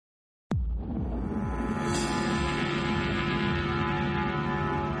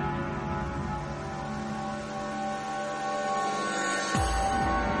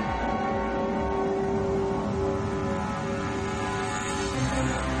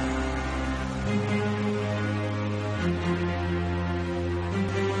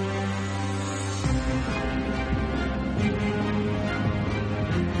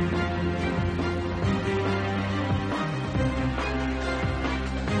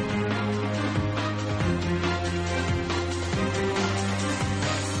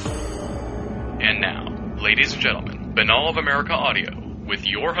And now, ladies and gentlemen, Banal of America Audio, with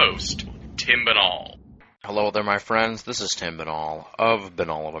your host, Tim Banal. Hello there, my friends. This is Tim Banal of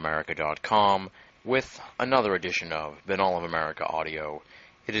BanalofAmerica.com with another edition of Banal of America Audio.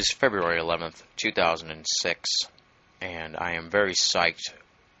 It is February 11th, 2006, and I am very psyched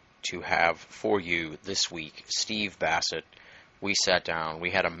to have for you this week Steve Bassett. We sat down, we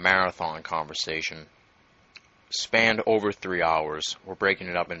had a marathon conversation. Spanned over 3 hours. We're breaking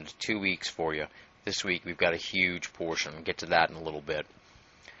it up into 2 weeks for you. This week we've got a huge portion. We'll get to that in a little bit.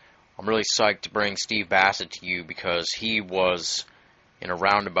 I'm really psyched to bring Steve Bassett to you because he was, in a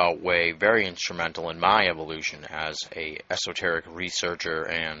roundabout way, very instrumental in my evolution as a esoteric researcher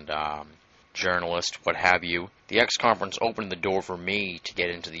and journalist, what have you. The X Conference opened the door for me to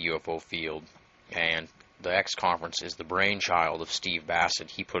get into the UFO field, and the X Conference is the brainchild of Steve Bassett.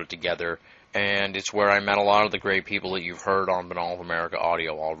 He put it together, and it's where I met a lot of the great people that you've heard on Banal of America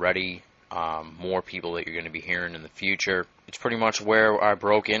Audio already, more people that you're going to be hearing in the future. It's pretty much where I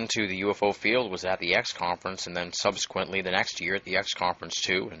broke into the UFO field, was at the X Conference, and then subsequently the next year at the X Conference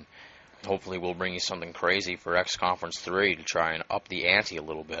 2, and hopefully we'll bring you something crazy for X Conference 3 to try and up the ante a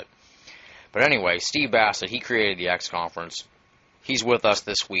little bit. But anyway, Steve Bassett, he created the X Conference. He's with us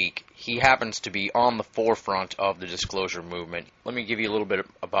this week. He happens to be on the forefront of the disclosure movement. Let me give you a little bit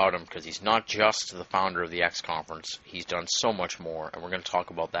about him, because he's not just the founder of the X Conference. He's done so much more, and we're going to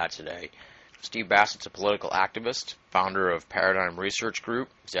talk about that today. Steve Bassett's a political activist, founder of Paradigm Research Group,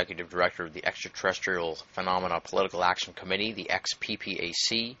 executive director of the Extraterrestrial Phenomena Political Action Committee, the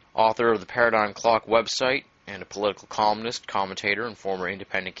XPPAC, author of the Paradigm Clock website, and a political columnist, commentator, and former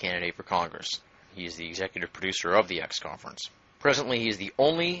independent candidate for Congress. He is the executive producer of the X Conference. Presently, he is the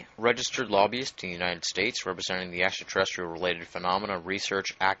only registered lobbyist in the United States representing the extraterrestrial-related phenomena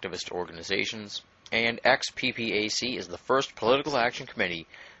research activist organizations, and XPPAC is the first political action committee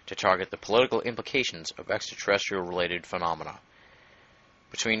to target the political implications of extraterrestrial-related phenomena.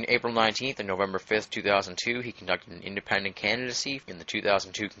 Between April 19th and November 5th, 2002, he conducted an independent candidacy in the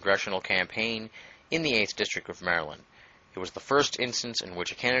 2002 congressional campaign in the 8th District of Maryland. It was the first instance in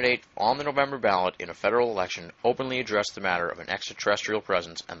which a candidate on the November ballot in a federal election openly addressed the matter of an extraterrestrial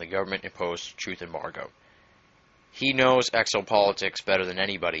presence and the government-imposed truth embargo. He knows exopolitics better than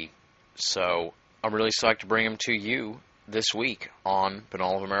anybody, so I'm really psyched to bring him to you this week on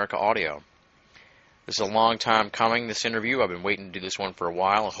Banal of America Audio. This is a long time coming, this interview. I've been waiting to do this one for a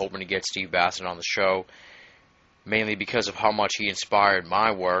while, hoping to get Steve Bassett on the show, mainly because of how much he inspired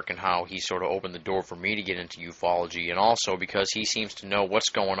my work and how he sort of opened the door for me to get into ufology, and also because he seems to know what's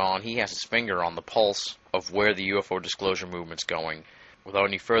going on. He has his finger on the pulse of where the UFO disclosure movement's going. Without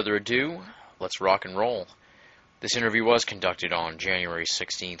any further ado, let's rock and roll. This interview was conducted on January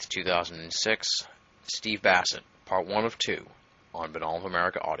 16th, 2006. Steve Bassett, Part 1 of 2, on Banal of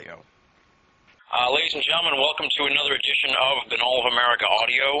America Audio. Ladies and gentlemen, welcome to another edition of Banal of America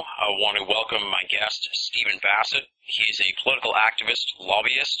Audio. I want to welcome my guest, Stephen Bassett. He is a political activist,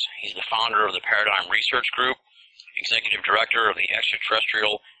 lobbyist. He's the founder of the Paradigm Research Group, executive director of the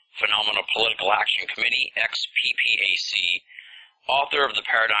Extraterrestrial Phenomena Political Action Committee, XPPAC, author of the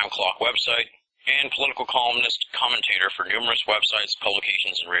Paradigm Clock website, and political columnist, commentator for numerous websites,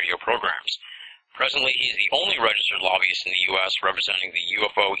 publications, and radio programs. Presently, he is the only registered lobbyist in the U.S. representing the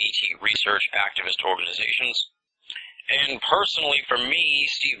UFO ET research activist organizations. And personally, for me,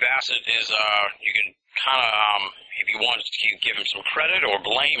 Steve Bassett is, you can kind of, if you want to give him some credit or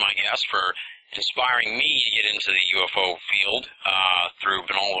blame, I guess, for inspiring me to get into the UFO field through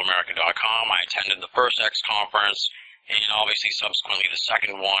BanalofAmerica.com. I attended the first X Conference and obviously subsequently the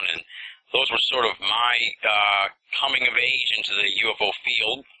second one, and those were sort of my coming of age into the UFO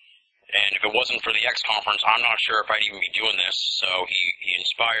field. And if it wasn't for the X Conference, I'm not sure if I'd even be doing this. So he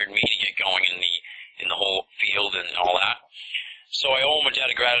inspired me to get going in the whole field and all that. So I owe him a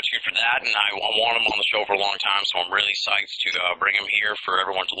debt of gratitude for that, and I want him on the show for a long time. So I'm really psyched to bring him here for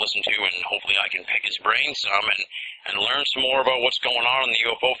everyone to listen to, and hopefully I can pick his brain some and learn some more about what's going on in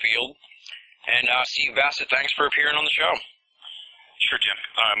the UFO field. And Steve Bassett, thanks for appearing on the show. Sure, Jim.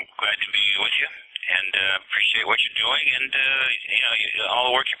 I'm glad to be with you. And appreciate what you're doing, and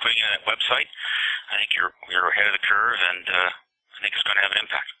all the work you're putting in that website. I think you're ahead of the curve, and I think it's going to have an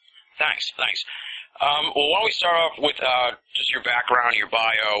impact. Thanks. Well, why don't we start off with just your background, your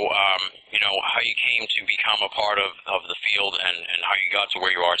bio, how you came to become a part of the field, and how you got to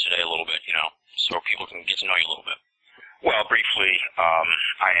where you are today a little bit, so people can get to know you a little bit. Well, briefly,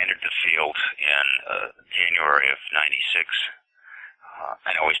 I entered the field in January of '96.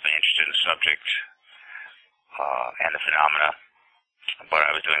 I'd always been interested in the subject and the phenomena, but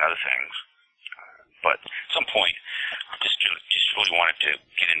I was doing other things. But at some point, I just really wanted to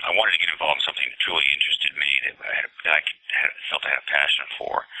get in. I wanted to get involved in something that truly interested me, that I felt I had a passion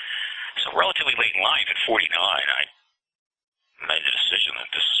for. So relatively late in life, at 49, I made the decision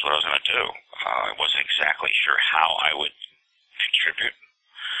that this is what I was going to do. I wasn't exactly sure how I would contribute,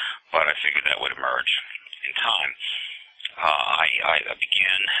 but I figured that would emerge in time. I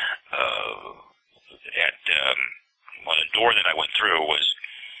began at the door that I went through was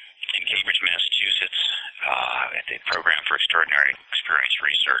in Cambridge, Massachusetts, at the Program for Extraordinary Experience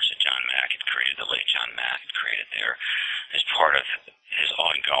Research that John Mack had created, the late John Mack had created there, as part of his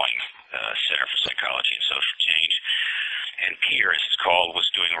ongoing Center for Psychology and Social Change. And Peer, as it's called, was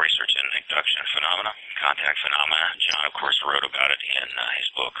doing research in abduction phenomena, contact phenomena. John, of course, wrote about it in his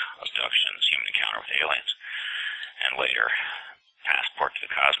book, Abductions, Human Encounter with Aliens, and later, Passport to the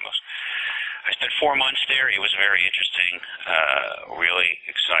Cosmos. I spent 4 months there. It was very interesting, really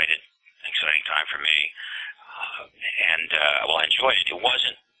exciting time for me. Well, I enjoyed it. It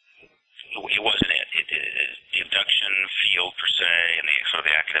wasn't it. The abduction field per se, and the sort of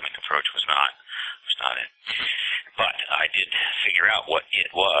the academic approach was not it. But I did figure out what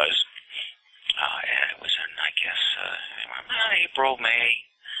it was, and it was in, I guess, late April,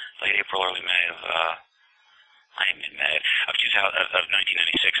 early May of mid-May of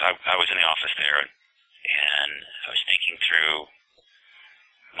 1996. I was in the office there, and I was thinking through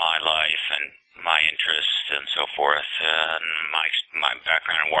my life and my interests and so forth, and my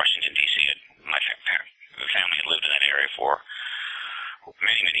background in Washington, D.C. My family had lived in that area for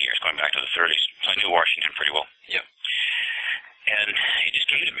many, many years, going back to the 30s. So I knew Washington pretty well. Yep. And it just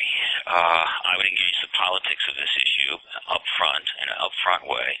came to me. I would engage the politics of this issue up front, in an upfront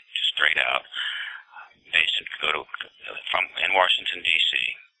way, just straight out, in Washington, D.C.,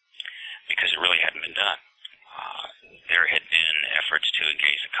 because it really hadn't been done. There had been efforts to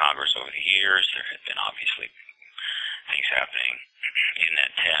engage the Congress over the years. There had been, obviously, things happening in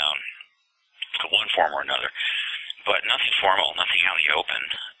that town, in one form or another, but nothing formal, nothing out in the open.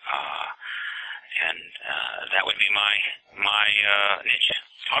 That would be my niche.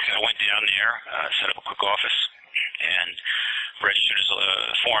 Okay. I went down there, set up a quick office, and registered as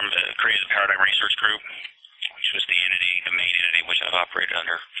created the Paradigm Research Group, which was the main entity which I've operated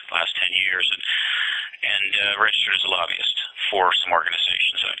under for the last 10 years, and registered as a lobbyist for some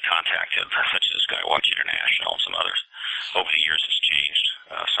organizations I'd contacted, such as Skywatch International and some others. Over the years, it's changed.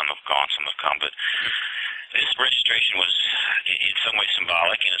 Some have gone, some have come, but this registration was in some ways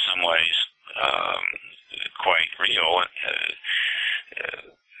symbolic, and in some ways quite real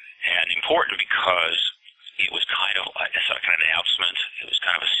and important, because it was kind of an announcement. It was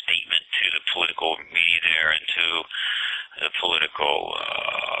kind of a statement to the political media there and to the political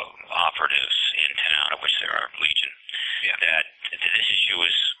operatives in town, of which there are legion, that this issue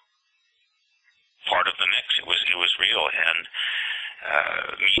was part of the mix. It was real, and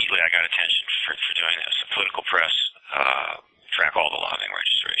immediately I got attention for doing this. The political press track all the lobbying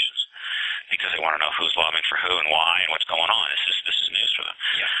registrations, because they want to know who's lobbying for who and why and what's going on. This is news for them.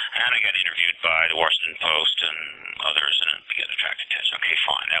 Yeah. And I got interviewed by the Washington Post and others, and it began to attract attention. Okay,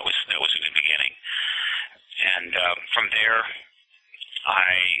 fine. That was a good beginning. And from there,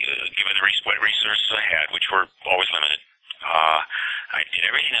 given the resources I had, which were always limited, I did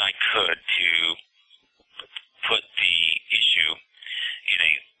everything I could to put the issue in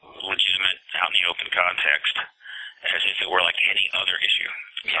a legitimate, out in the open context, as if it were like any other issue,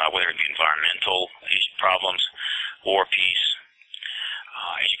 whether it be environmental problems or peace,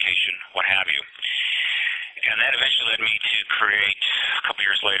 education, what have you. And that eventually led me to create, a couple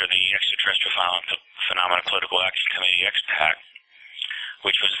years later, the Extraterrestrial Phenomena Political Action Committee, XPAC,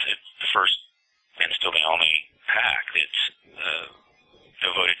 which was the first and still the only PAC that's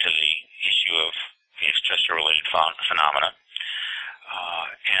devoted to the issue of the extraterrestrial-related phenomena.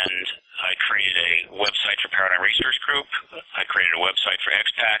 And I created a website for Paradigm Research Group. I created a website for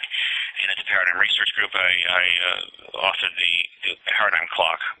XPAC. And at the Paradigm Research Group, I authored the Paradigm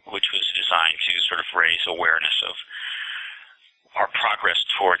Clock, which was designed to sort of raise awareness of our progress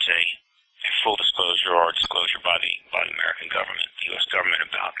towards a full disclosure or disclosure by the American government, the U.S. government,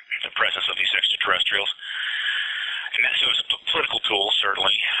 about the presence of these extraterrestrials. And so it was a political tool,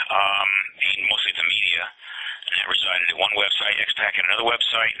 certainly, aimed mostly at the media. And that resided at one website, XPAC, and another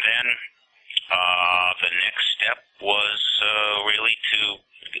website. Then the next step was really to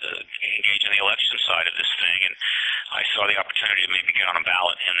engage in the election side of this thing. And I saw saw the opportunity to maybe get on a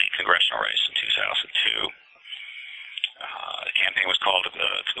ballot in the congressional race in 2002. The campaign was called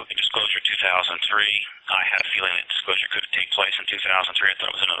Disclosure 2003. I had a feeling that Disclosure could take place in 2003. I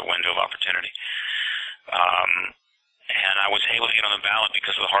thought it was another window of opportunity. And I was able to get on the ballot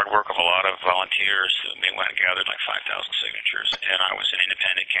because of the hard work of a lot of volunteers who went and gathered like 5,000 signatures. And I was an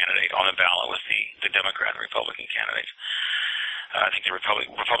independent candidate on the ballot with the Democrat and Republican candidates. I think the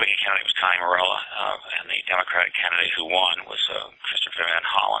Republican candidate was Connie Morella, and the Democratic candidate who won was Christopher Van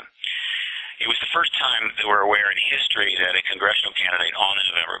Hollen. It was the first time that we're aware in history that a congressional candidate on the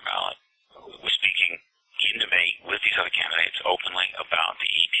November ballot was speaking in debate with these other candidates openly about the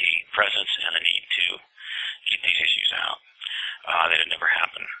ET presence and the need to get these issues out. That had never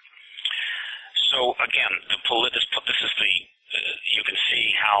happened. So again, this is the you can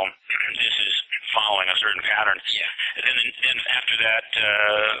see how this is following a certain pattern. Yeah. And then after that,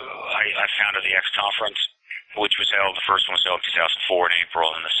 I founded the X Conference, which was held. The first one was held in 2004 in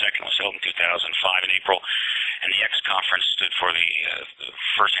April, and the second was held in 2005 in April. And the X Conference stood for the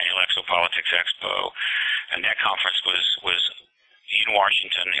first annual Exopolitics Expo, and that conference was in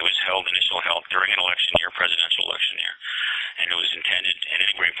Washington. It was initially held during an election year, presidential election year, and it was intended in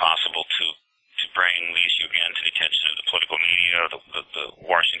any way possible to bring the issue again to the attention of the political media, the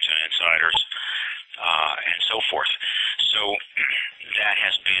Washington insiders, and so forth. So that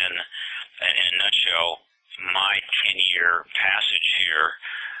has been, in a nutshell, my 10-year passage here.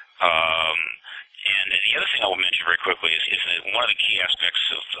 And the other thing I will mention very quickly is that one of the key aspects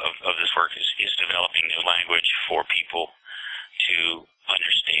of this work is developing new language for people to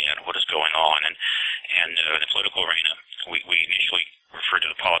understand what is going on. And in the political arena, we initially referred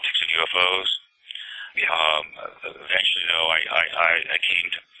to the politics of UFOs. Eventually, though, I came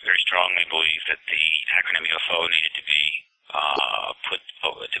to very strongly believe that the acronym UFO needed to be put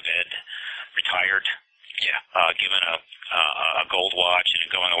to bed, retired, given a gold watch and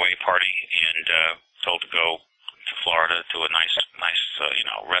a going away party, and told to go to Florida to a nice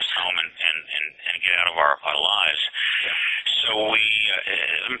rest home and get out of our lives. Yeah. So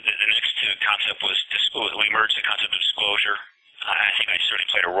the next concept was we merged the concept of disclosure. I think I certainly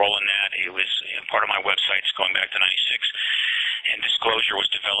played a role in that. It was part of my websites going back to '96, and disclosure was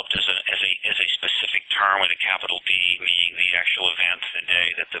developed as a specific term with a capital D, meaning the actual event, the day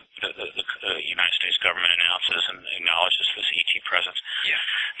that the United States government announces and acknowledges this ET presence. Yeah.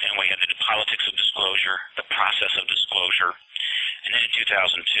 Then we had the politics of disclosure, the process of disclosure, and then in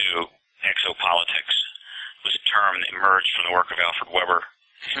 2002, exopolitics was a term that emerged from the work of Alfred Weber.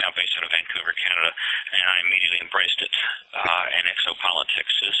 He's now based out of Vancouver, Canada, and I immediately embraced it. And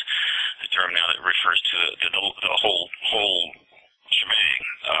exopolitics is the term now that refers to the whole shebang,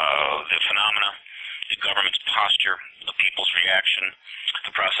 the phenomena, the government's posture, the people's reaction,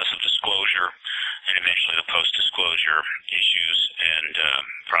 the process of disclosure, and eventually the post-disclosure issues and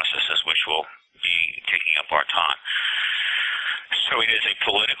processes which will be taking up our time. So it is a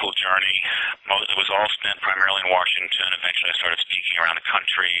political journey. It was all spent primarily in Washington. Eventually I started speaking around the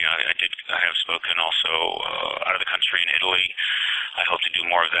country. I have spoken also out of the country in Italy. I hope to do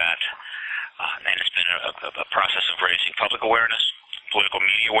more of that. And it's been a process of raising public awareness, political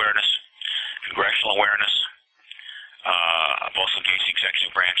media awareness, congressional awareness. I've also engaged the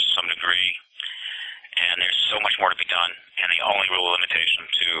executive branch to some degree. And there's so much more to be done. And the only real limitation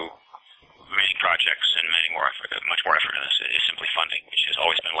to many projects and much more effort in this is simply funding, which has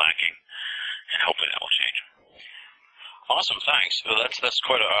always been lacking, and hopefully that will change. Awesome, thanks. Well, that's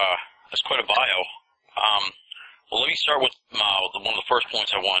quite a bio. Well, let me start with one of the first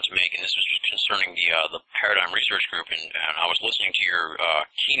points I wanted to make, and this was just concerning the Paradigm Research Group, and I was listening to your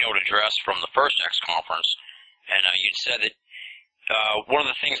keynote address from the first X conference, and you'd said that one of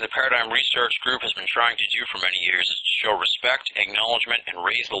the things the Paradigm Research Group has been trying to do for many years is to show respect, acknowledgement, and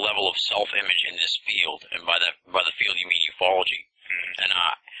raise the level of self-image in this field. And by the field, you mean ufology. And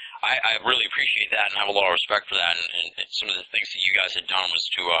I really appreciate that and have a lot of respect for that. And some of the things that you guys had done was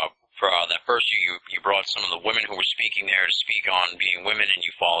to, for that first year, you brought some of the women who were speaking there to speak on being women in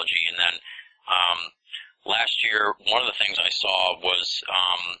ufology. And then last year, one of the things I saw was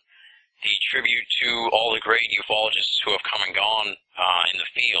the tribute to all the great ufologists who have come and gone in the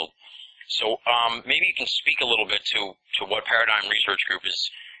field. So maybe you can speak a little bit to what Paradigm Research Group is,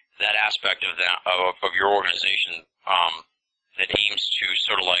 that aspect of that of your organization that aims to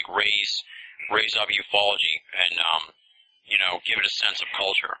sort of like raise up ufology and give it a sense of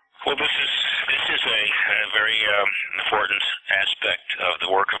culture. Well, this is a very important aspect of the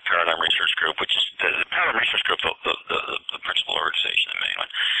work of Paradigm Research Group, which is the Paradigm Research Group, the principal organization in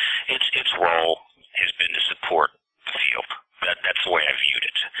Mainland. Its role has been to support the field. That's the way I viewed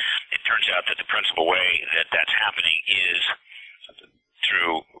it. It turns out that the principal way that that's happening is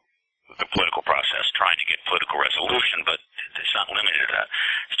political process, trying to get political resolution, but it's not limited to that.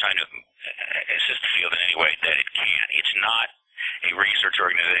 It's trying to assist the field in any way that it can. It's not a research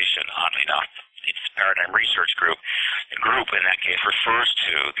organization, oddly enough. It's the Paradigm Research Group. The group, in that case, refers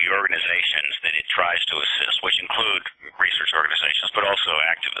to the organizations that it tries to assist, which include research organizations, but also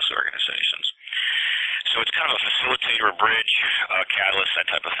activist organizations. So it's kind of a facilitator, a bridge, a catalyst,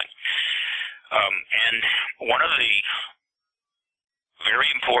 that type of thing. And one of the very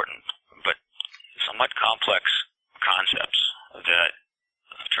important but somewhat complex concepts that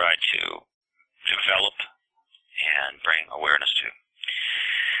I've tried to develop and bring awareness to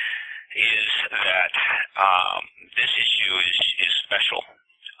is that this issue is special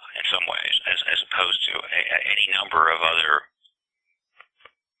in some ways, as opposed to any number of other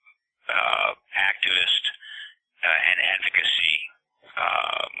activist and advocacy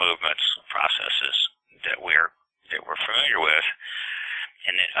movements, processes that we're familiar with.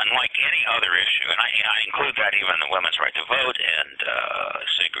 And that unlike any other issue, and I include that even the women's right to vote and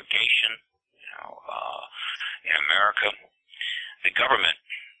segregation, in America, the government,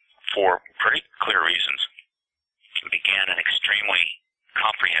 for pretty clear reasons, began an extremely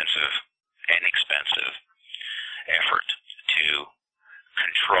comprehensive and expensive effort to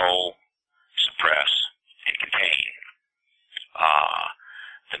control, suppress, and contain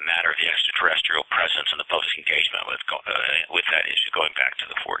the matter of the extraterrestrial presence and the public engagement with that issue going back to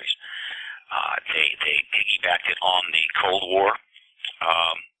the 40s. They piggybacked it on the Cold War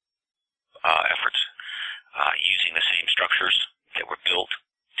efforts, using the same structures that were built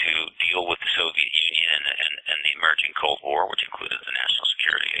to deal with the Soviet Union and the emerging Cold War, which included the National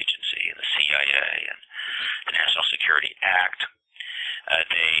Security Agency and the CIA and the National Security Act.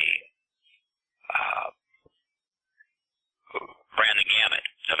 They ran the gamut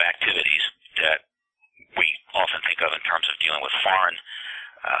of activities that we often think of in terms of dealing with foreign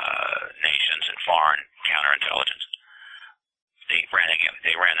nations and foreign counterintelligence. They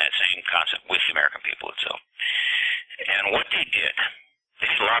ran that same concept with the American people itself. And what they did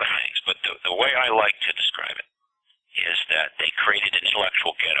a lot of things, but the way I like to describe it is that they created an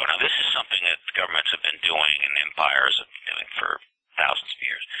intellectual ghetto. Now, this is something that governments have been doing and empires have been doing for thousands of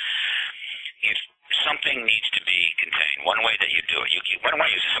years. If something needs to be contained, one way that you do it, one way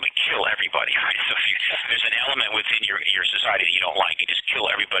is to simply kill everybody, right? So if there's an element within your society that you don't like, you just kill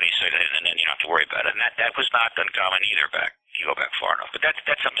everybody, and then you don't have to worry about it. And that was not uncommon either you go back far enough. But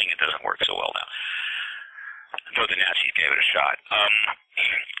that's something that doesn't work so well now, though the Nazis gave it a shot.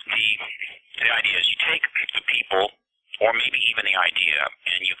 The idea is you take the people, or maybe even the idea,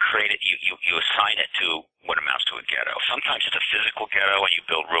 and you create it, you assign it to what amounts to a ghetto. Sometimes it's a physical ghetto, and you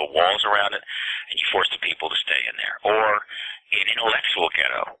build real walls around it, and you force the people to stay in there. Or an intellectual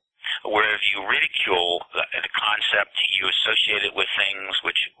ghetto, where you ridicule the concept, you associate it with things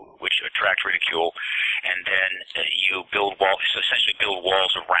which attract ridicule, and then you build walls, so essentially build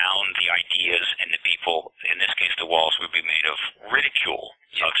walls around the ideas and the people. In this case, the walls would be made of ridicule,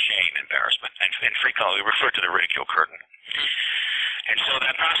 of shame, embarrassment, and frequently we refer to the ridicule curtain. And so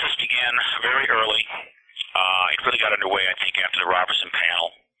that process began very early. It really got underway, I think, after the Robertson panel,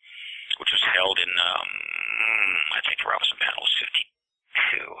 which was held in, I think the Robertson panel was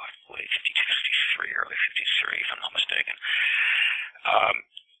 52, I believe, 52, 53, early 53, if I'm not mistaken.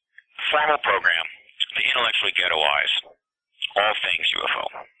 Formal program to intellectually ghettoize all things UFO.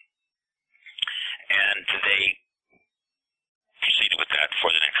 And they proceeded with that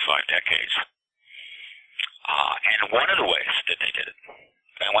for the next 5 decades. And one of the ways that they did it,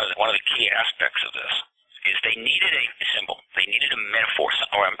 and one of the key aspects of this, is they needed a symbol. They needed a metaphor,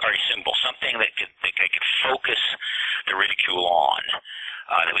 or a symbol, something that they could focus the ridicule on,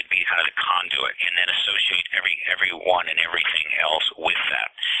 that would be kind of the conduit, and then associate everyone and everything else with that.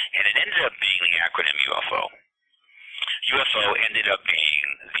 And it ended up being the acronym UFO. UFO ended up being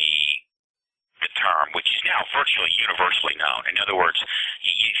the term, which is now virtually universally known. In other words,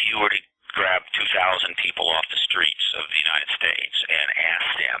 if you were to grab 2,000 people off the streets of the United States and ask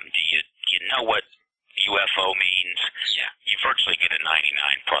them, do you know what UFO means? Yeah. You virtually get a 99+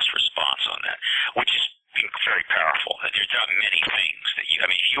 response on that, which is very powerful. There's not many things that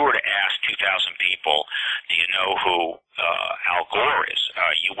if you were to ask 2,000 people, do you know who Al Gore is?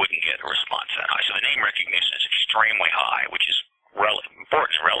 You wouldn't get a response that high. So the name recognition is extremely high, which is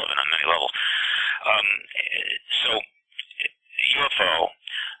important and relevant on many levels. So UFO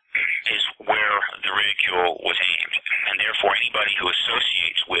is where the ridicule was aimed, and therefore anybody who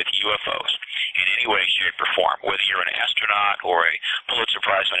associates with UFOs in any way, shape, or form, whether you're an astronaut or a Pulitzer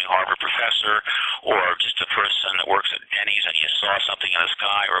Prize-winning Harvard professor or just a person that works at Denny's and you saw something in the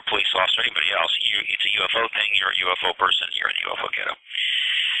sky, or a police officer, anybody else, it's a UFO thing, you're a UFO person, you're in the UFO ghetto.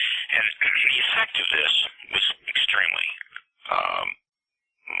 And the effect of this was extremely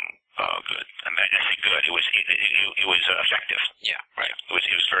good. I mean, I say good. It was effective. Yeah, right. It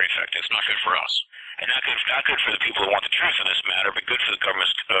was very effective. It's not good for us. And not good for the people who want the truth in this matter, but good for the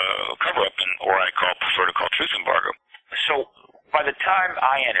government's cover-up, or I prefer to call truth embargo. So by the time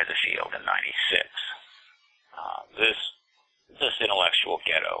I entered the field in '96, this intellectual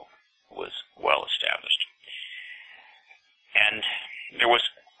ghetto was well established, and the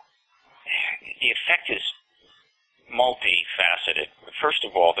effect is multifaceted. First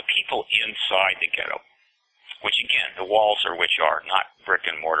of all, the people inside the ghetto, which again, the walls are not brick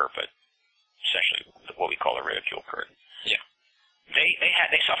and mortar, but essentially what we call a ridicule curtain. Yeah.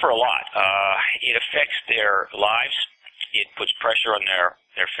 They suffer a lot. It affects their lives. It puts pressure on their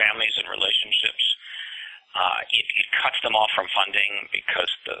families and relationships. It cuts them off from funding because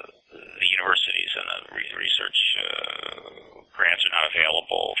the universities and the research grants are not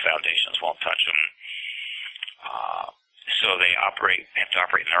available. Foundations won't touch them. So they have to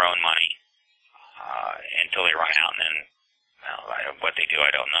operate in their own money until they run out, and then what they do,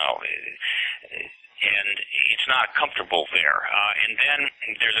 I don't know. And it's not comfortable there. And then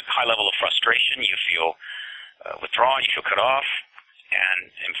there's a high level of frustration. You feel withdrawn. You feel cut off.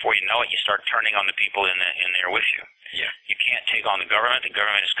 And before you know it, you start turning on the people in there with you. Yeah. You can't take on the government. The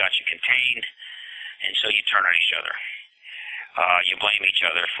government has got you contained, and so you turn on each other. You blame each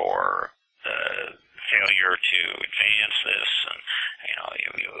other for failure to advance this, and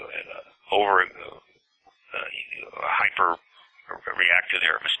you hyper react to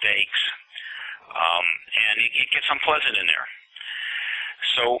their mistakes, and it gets unpleasant in there.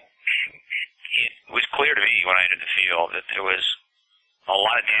 So it was clear to me when I entered the field that there was a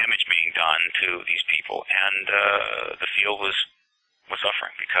lot of damage being done to these people, and the field was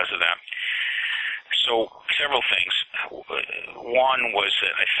suffering because of that. So several things. One was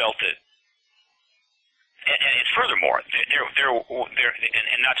that I felt that, and furthermore, there,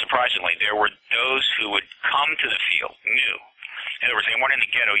 and not surprisingly, there were those who would come to the field new. In other words, they weren't in the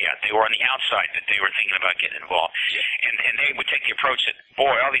ghetto yet. They were on the outside, that they were thinking about getting involved. Yeah. And they would take the approach that,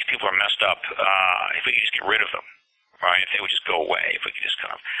 boy, all these people are messed up. If we could just get rid of them, right? If they would just go away, if we could just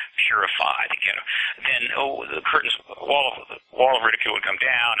kind of purify the ghetto, then the curtains, wall of ridicule would come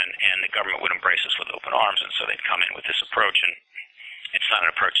down, and the government would embrace us with open arms. And so they'd come in with this approach, and it's not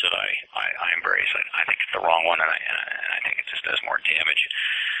an approach that I embrace. I think it's the wrong one, and I think it just does more damage.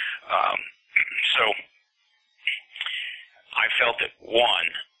 So I felt that, one,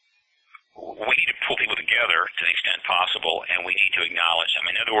 we need to pull people together to the extent possible, and we need to acknowledge them.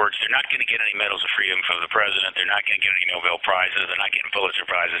 In other words, they're not going to get any medals of freedom from the president. They're not going to get any Nobel Prizes. They're not getting Pulitzer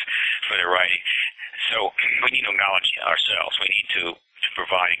Prizes for their writing. So we need to acknowledge ourselves. We need to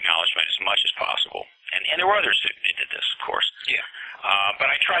provide acknowledgement as much as possible. And there were others that did this, of course. Yeah.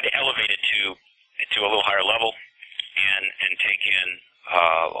 But I tried to elevate it to a little higher level and take in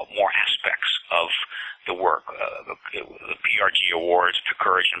more aspects of the work, the PRG awards, the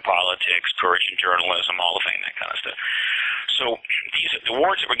Courage in Politics, Courage in Journalism, all the thing, that kind of stuff. So the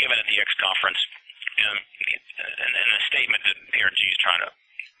awards that were given at the X conference, and the statement that PRG is trying to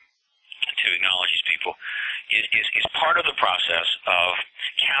acknowledge these people is part of the process of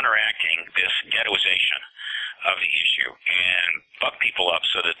counteracting this ghettoization of the issue and buck people up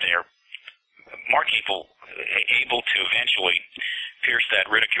so that they're more able to eventually pierce that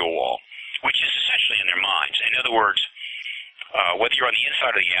ridicule wall, which is essentially in their minds. In other words, whether you're on the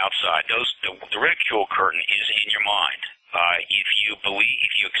inside or the outside, the ridicule curtain is in your mind. If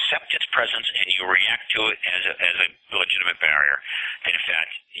you accept its presence and you react to it as a legitimate barrier, then in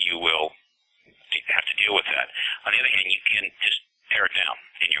fact you will have to deal with that. On the other hand, you can just tear it down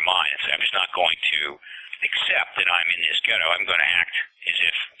in your mind and say, I'm just not going to accept that I'm in this ghetto. I'm going to act as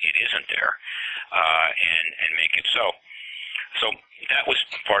if it isn't there, and make it so. So that was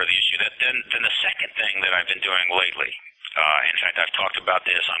part of the issue. Then the second thing that I've been doing lately, in fact, I've talked about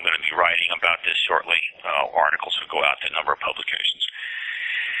this. I'm going to be writing about this shortly. Articles will go out to a number of publications.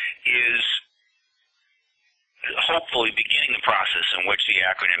 Is hopefully beginning the process in which the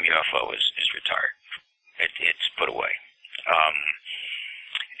acronym UFO is retired. It's put away.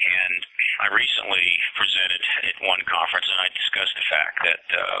 And I recently presented at one conference, and I discussed the fact that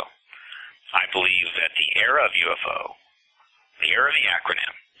I believe that the era of UFO, the era of the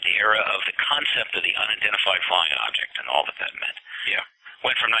acronym, the era of the concept of the unidentified flying object and all that meant,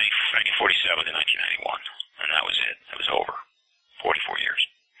 went from 1947 to 1991, and that was it. It was over. 44 years.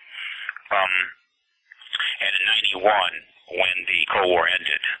 And in 91, when the Cold War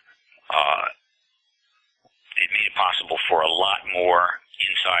ended, it made it possible for a lot more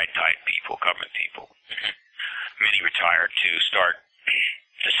inside-type people, government people, many retired, to start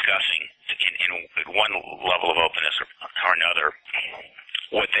to discussing in one level of openness or another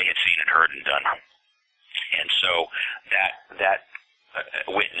what they had seen and heard and done. And so that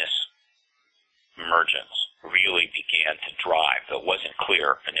witness emergence really began to drive, though it wasn't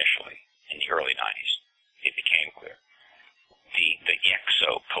clear initially in the early 90s. It became clear. The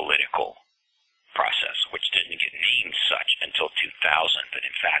exopolitical process, which didn't get named such until 2000, but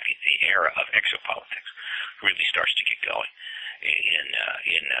in fact the era of exopolitics really starts to get going in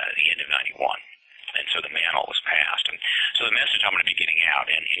the end of 91. And so the mantle was passed. And so the message I'm going to be getting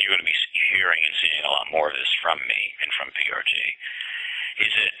out, and you're going to be hearing and seeing a lot more of this from me and from PRG, is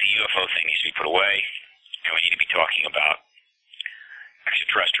that the UFO thing needs to be put away, and we need to be talking about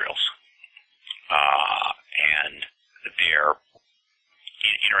extraterrestrials and their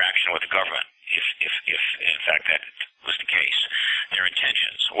interaction with the government, if in fact that was the case, their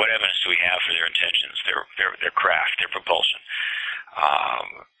intentions. What evidence do we have for their intentions, their craft, their propulsion,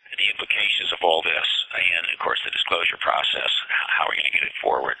 the implications of all this, and of course the disclosure process? How are we going to get it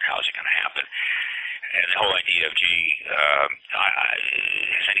forward? How is it going to happen? And the whole idea of,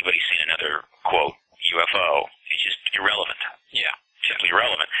 has anybody seen another, quote, UFO? It's just irrelevant. Yeah, simply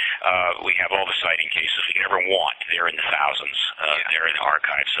irrelevant. We have all the sighting cases we could ever want. They're in the thousands. They're in the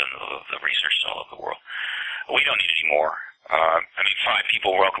archives of the researchers all over the world. We don't need any more. 5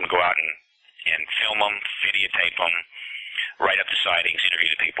 people are welcome to go out and film them, videotape them, write up the sightings, interview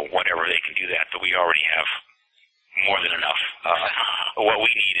the people, whatever. They can do that, but we already have more than enough. What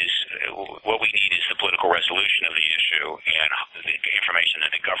we need is the political resolution of the issue and the information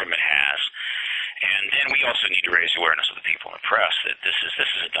that the government has. And then we also need to raise awareness of the people in the press that this is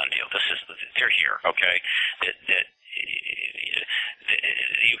a done deal. They're here, okay? That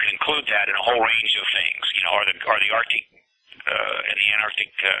you can include that in a whole range of things. Are the Arctic and the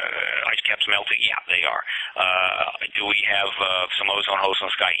Antarctic ice caps melting? Yeah, they are. Do we have some ozone holes in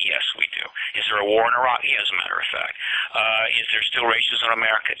the sky? Yes, we do. Is there a war in Iraq? Yeah, as a matter of fact. Is there still racism in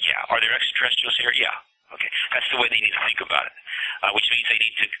America? Yeah. Are there extraterrestrials here? Yeah. Okay. That's the way they need to think about it, which means they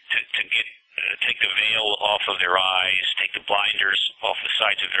need to take the veil off of their eyes, take the blinders off the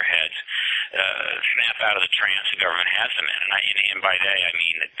sides of their heads, snap out of the trance the government has them in. And by they, I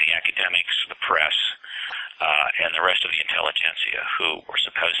mean the academics, the press, and the rest of the intelligentsia, who were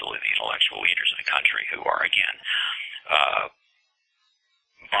supposedly the intellectual leaders of the country, who are, again,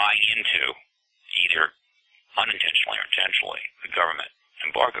 buying into, either unintentionally or intentionally, the government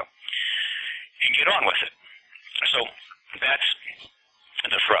embargo. And get on with it. So that's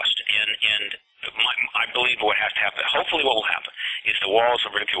the thrust. And I believe what has to happen, hopefully what will happen, is the walls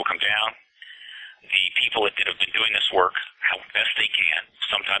of ridicule come down. The people that have been doing this work, how best they can,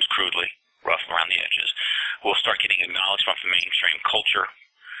 sometimes crudely, rough around the edges, will start getting acknowledged from the mainstream culture,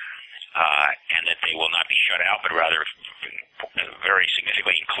 and that they will not be shut out, but rather very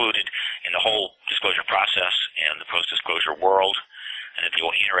significantly included in the whole disclosure process and the post-disclosure world, and that they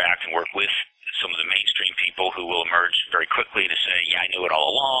will interact and work with some of the mainstream people who will emerge very quickly to say, yeah, I knew it all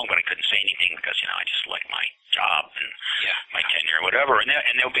along, but I couldn't say anything because, I just like my job and my tenure or whatever. And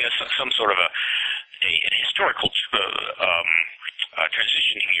there'll be some sort of an historical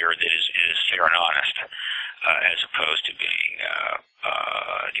transition here that is fair and honest, as opposed to being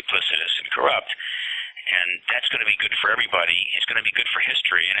duplicitous and corrupt. And that's going to be good for everybody. It's going to be good for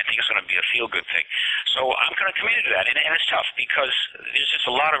history, and I think it's going to be a feel-good thing. So I'm kind of committed to that, and it's tough because there's just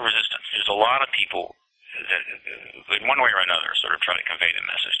a lot of resistance. There's a lot of people that, in one way or another, sort of try to convey the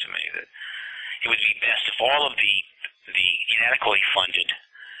message to me that it would be best if all of the inadequately funded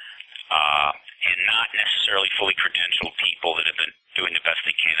and not necessarily fully credentialed people that have been doing the best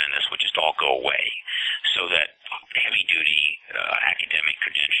they can in this would just all go away, so that heavy-duty, academic,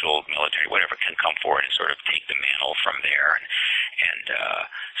 credentialed, military, whatever, can come forward and sort of take the mantle from there and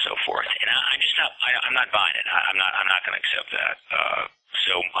so forth. And I'm not buying it. I'm not going to accept that.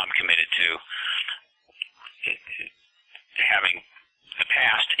 So I'm committed to having the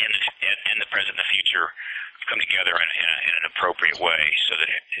past and the present and the future come together in an appropriate way, so that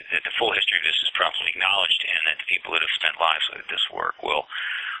the full history of this is properly acknowledged, and that the people that have spent lives with this work will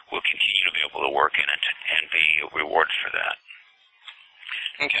continue to be able to work in it and be rewarded for that.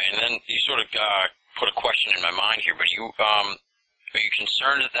 Okay, and then you sort of put a question in my mind here, but are you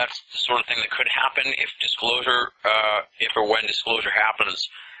concerned that that's the sort of thing that could happen if or when disclosure happens,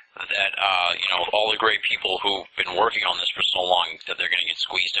 that all the great people who've been working on this for so long, that they're going to get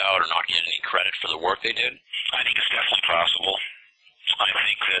squeezed out or not get any credit for the work they did? I think it's definitely possible. I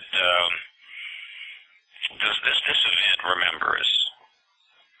think that this event, remember, is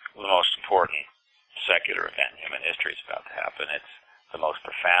the most important secular event in human history is about to happen. It's the most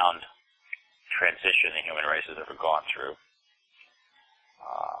profound transition the human race has ever gone through.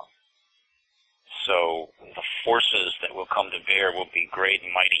 so the forces that will come to bear will be great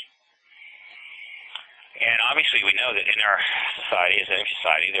and mighty. And obviously we know that in our society, as any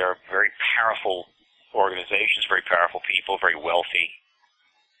society, there are very powerful organizations, very powerful people, very wealthy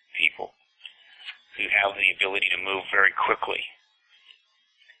people who have the ability to move very quickly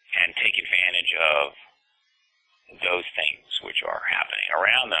and take advantage of those things which are happening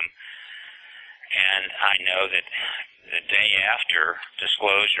around them. And I know that the day after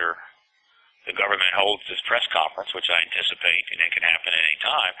disclosure, the government holds this press conference, which I anticipate, and it can happen at any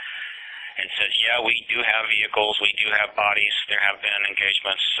time, and says, yeah, we do have vehicles, we do have bodies, there have been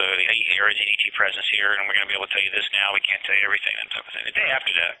engagements, there is ET presence here, and we're going to be able to tell you this now, we can't tell you everything, and type of thing. The day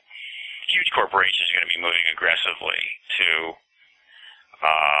after that, huge corporations are going to be moving aggressively to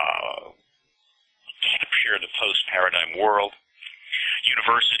capture the post-paradigm world.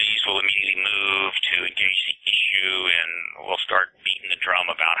 Universities will immediately move to engage the issue and will start beating the drum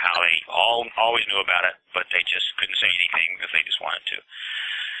about how they always knew about it, but they just couldn't say anything because they just wanted to.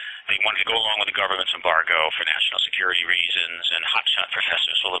 They wanted to go along with the government's embargo for national security reasons, and hotshot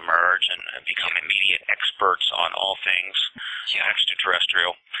professors will emerge and become immediate experts on all things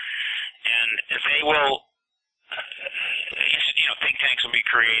extraterrestrial. And they will, think tanks will be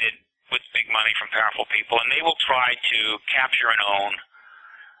created with big money from powerful people, and they will try to capture and own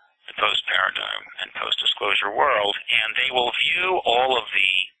the post-paradigm and post-disclosure world, and they will view all of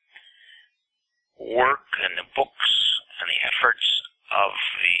the work and the books and the efforts of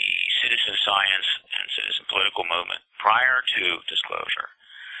the citizen science and citizen political movement prior to disclosure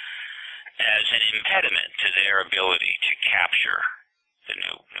as an impediment to their ability to capture the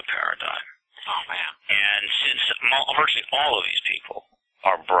new paradigm. Oh, man. And since virtually all of these people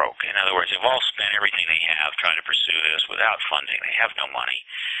are broke, in other words, they've all spent everything they have trying to pursue this without funding, they have no money.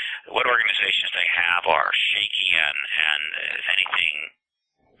 What organizations they have are shaky and if anything,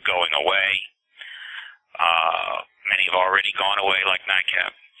 going away. Many have already gone away, like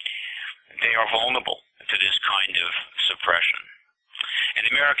NICAP. They are vulnerable to this kind of suppression. And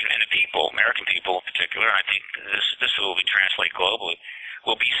American people in particular, and I think this will be translated globally,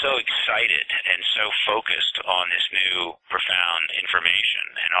 will be so excited and so focused on this new profound information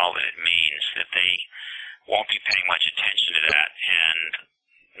and all that it means that they won't be paying much attention to that and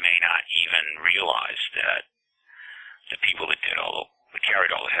may not even realize that the people that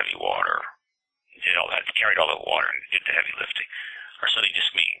carried all the heavy water, carried all the water and did the heavy lifting, are suddenly just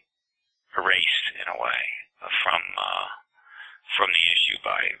being erased in a way from the issue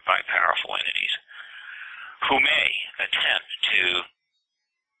by powerful entities who may attempt to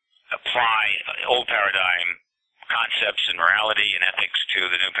apply old paradigm concepts and morality and ethics to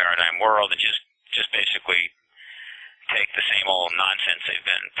the new paradigm world and just basically take the same old nonsense they've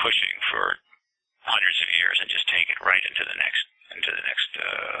been pushing for hundreds of years and just take it right into the next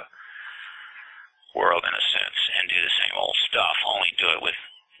world in a sense and do the same old stuff, only do it with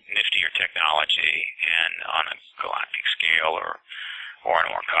niftier technology and on a galactic scale or on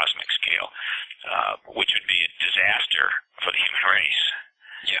a more cosmic scale, which would be a disaster for the human race.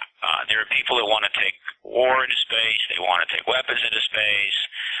 Yeah. There are people that want to take war into space. They want to take weapons into space.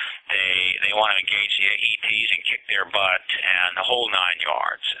 They want to engage the ETs and kick their butt and the whole 9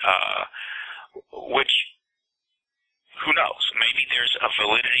 yards, which, who knows? Maybe there's a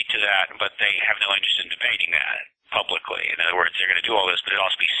validity to that, but they have no interest in debating that publicly. In other words, they're going to do all this, but it'll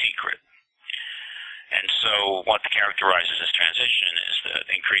also be secret. And so what characterizes this transition is that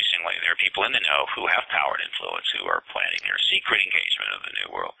increasingly there are people in the know who have power and influence who are planning their secret engagement of the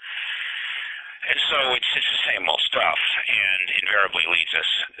new world. And so it's the same old stuff and invariably leads us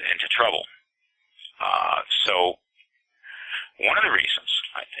into trouble. So one of the reasons,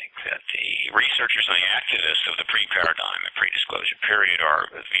 I think, that the researchers and the activists of the pre-paradigm and pre-disclosure period are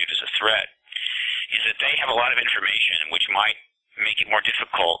viewed as a threat is that they have a lot of information which might make it more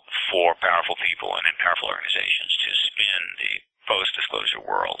difficult for powerful people and powerful organizations to spin the post-disclosure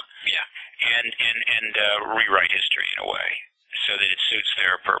world, and rewrite history in a way so that it suits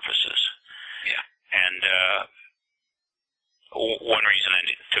their purposes. Yeah. And one reason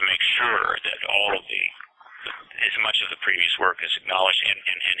to make sure that all of as much of the previous work is acknowledged and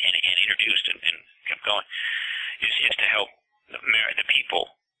introduced and kept going is to help the people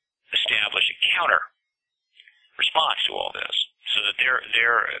establish a counter response to all this, so that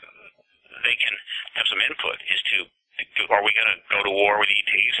they can have some input as to, are we going to go to war with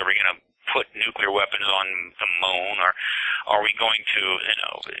ETs? Are we going to put nuclear weapons on the moon? Or are we going to,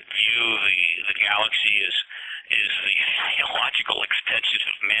 view the galaxy as the illogical extension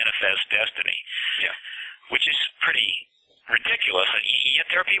of manifest destiny? Yeah. Which is pretty ridiculous, and yet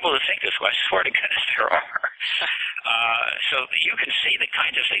there are people that think this way. I swear to goodness there are. So you can see the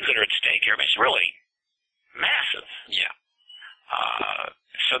kinds of things that are at stake here. I mean, it's really massive. Yeah.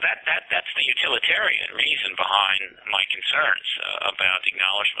 So that's the utilitarian reason behind my concerns about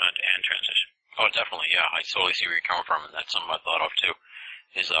acknowledgement and transition. Oh, definitely, yeah. I totally see where you're coming from, and that's something I thought of, too,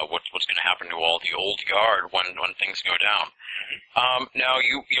 is what's going to happen to all the old guard when things go down. Now,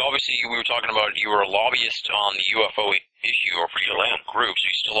 you obviously, we were talking about you were a lobbyist on the UFO issue, or for UFO groups.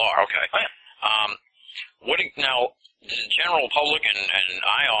 You still are, okay. Oh, yeah. Now, the general public, and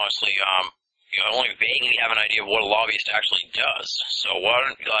I honestly, only vaguely have an idea of what a lobbyist actually does. So what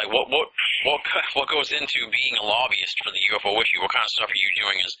goes into being a lobbyist for the UFO issue? What kind of stuff are you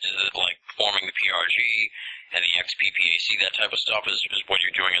doing? Is it like forming the PRG and the XPPAC, that type of stuff is what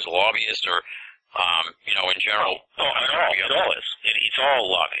you're doing as a lobbyist, or in general? It's all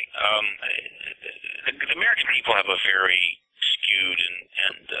lobbying. The American people have a very skewed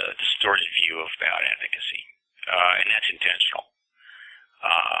and distorted view about advocacy, and that's intentional.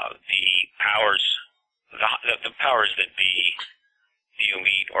 The powers that be, the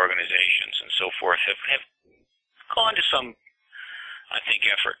elite organizations and so forth, have gone to some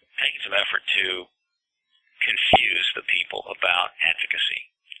effort to confuse the people about advocacy,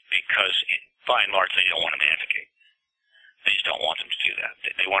 because by and large they don't want them to advocate. They just don't want them to do that.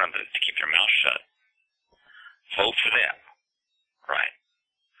 They want them to keep their mouth shut, vote for them, right?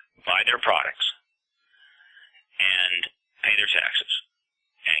 Buy their products, and pay their taxes,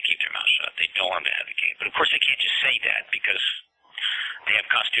 and keep their mouth shut. They don't want them to advocate. But of course they can't just say that, because they have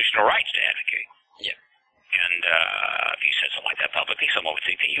constitutional rights to advocate. Yeah. And if you said something like that publicly, someone would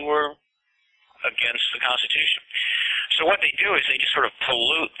think that you were against the Constitution. So what they do is they just sort of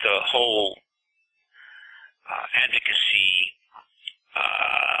pollute the whole advocacy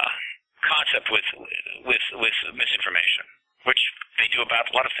concept with misinformation, which they do about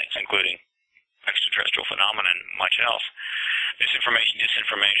a lot of things, including extraterrestrial phenomena and much else. Misinformation,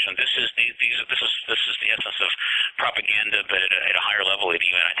 disinformation. This is the essence of propaganda, but at a higher level than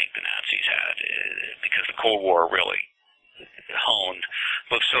even I think the Nazis had, because the Cold War really honed,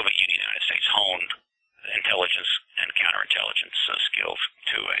 both Soviet Union and the United States honed intelligence and counterintelligence skills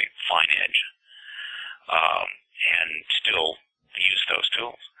to a fine edge, and still use those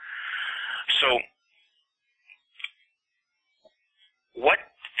tools. So what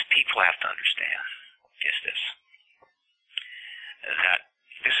people have to understand is this, that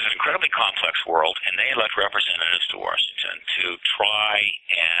this is an incredibly complex world, and they elect representatives to Washington to try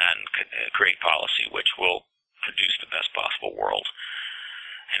and create policy which will produce the best possible world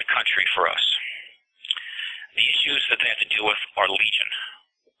and a country for us. The issues that they have to deal with are legion.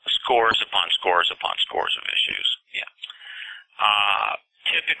 Scores upon scores upon scores of issues. Yeah.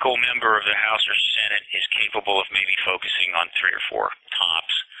 Typical member of the House or Senate is capable of maybe focusing on 3 or 4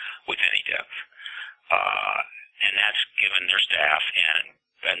 tops with any depth. And that's given their staff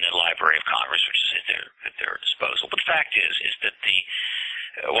and the Library of Congress, which is at their disposal. But the fact is that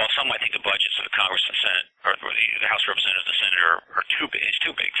while some might think the budgets of the Congress and Senate, or the House Representatives and the Senate are too big, it's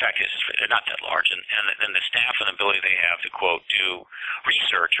too big. The fact is they're not that large, and the staff and the ability they have to, quote, do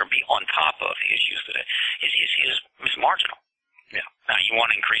research or be on top of the issues that is marginal. Yeah. Now, you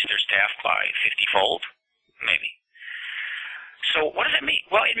want to increase their staff by 50-fold? Maybe. So what does that mean?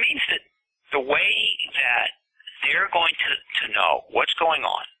 Well, it means that the way that they're going to know what's going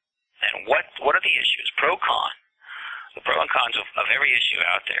on and what are the issues, pro-con, the pro and cons of every issue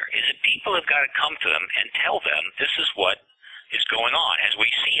out there, is that people have got to come to them and tell them this is what is going on as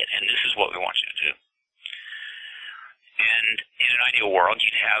we see it, and this is what we want you to do. And in an ideal world,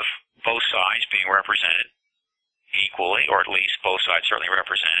 you'd have both sides being represented equally, or at least both sides certainly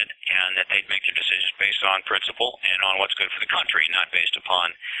represented, and that they'd make their decisions based on principle and on what's good for the country, not based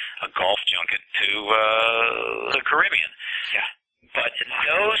upon a golf junket to the Caribbean. Yeah. But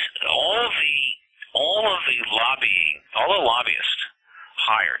all of the lobbyists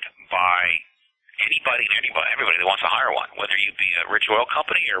hired by everybody that wants to hire one, whether you be a rich oil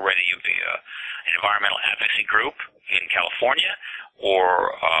company or whether you be an environmental advocacy group in California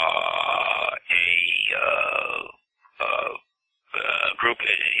or a group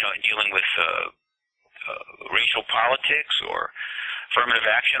dealing with racial politics or affirmative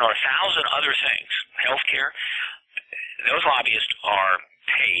action or 1,000 other things, healthcare. Those lobbyists are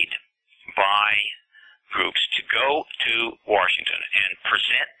paid by groups to go to Washington and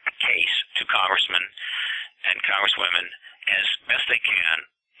present a case to congressmen and congresswomen as best they can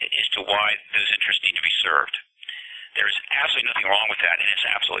as to why those interests need to be served. There's absolutely nothing wrong with that, and it's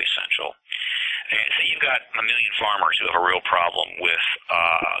absolutely essential. Say you've got 1 million farmers who have a real problem with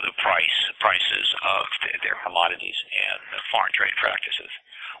the prices of their commodities and the foreign trade practices.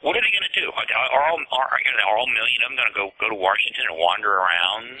 What are they going to do? Are all million of them going to go to Washington and wander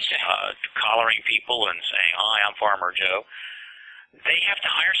around, collaring people and saying, "Hi, I'm Farmer Joe"? They have to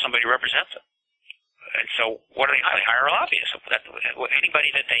hire somebody to represent them. And so what do they hire? They hire a lobbyist.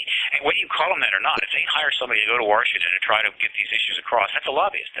 Anybody that they, and whether you call them that or not, if they hire somebody to go to Washington and try to get these issues across, that's a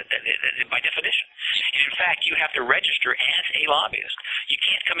lobbyist by definition. And in fact, you have to register as a lobbyist. You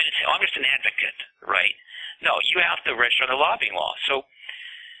can't come in and say, "Oh, I'm just an advocate," right? No, you have to register under the lobbying law. So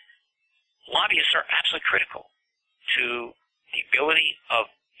lobbyists are absolutely critical to the ability of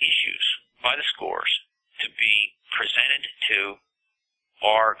issues by the scores to be presented to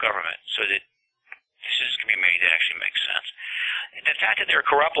our government so that decisions can be made that actually make sense. The fact that there are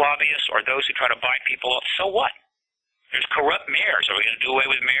corrupt lobbyists or those who try to buy people up, so what? There's corrupt mayors. Are we going to do away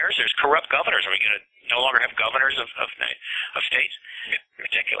with mayors? There's corrupt governors. Are we going to no longer have governors of states?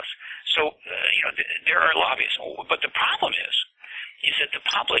 Ridiculous. So, there are lobbyists. But the problem is that the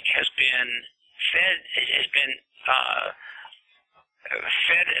public has been fed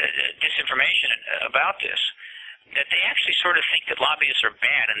disinformation about this, that they actually sort of think that lobbyists are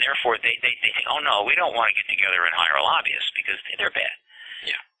bad, and therefore they think, "Oh no, we don't want to get together and hire lobbyists because they're bad."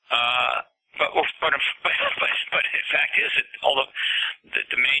 Yeah. But the fact is that all of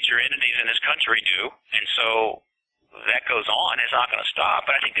the major entities in this country do, and so that goes on. It's not going to stop.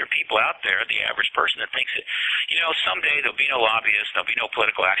 But I think there are people out there, the average person, that thinks that, someday there'll be no lobbyists, there'll be no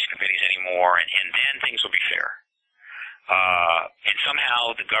political action committees anymore, and then things will be fair. And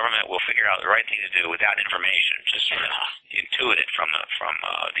somehow the government will figure out the right thing to do without information, just sort of intuit it from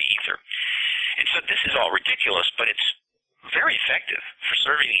the ether. And so this is all ridiculous, but it's very effective for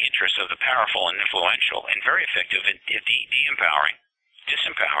serving the interests of the powerful and influential, and very effective in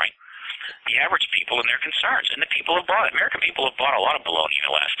disempowering the average people and their concerns. And the people have bought it. American people have bought a lot of baloney in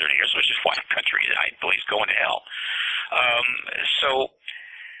the last 30 years, which is why the country, I believe, is going to hell.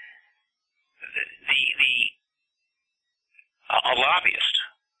 A lobbyist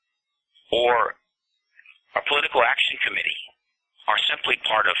or a political action committee are simply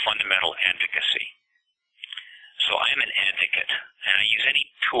part of fundamental advocacy. So I am an advocate, and I use any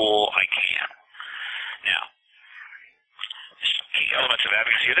tool I can. Now, key elements of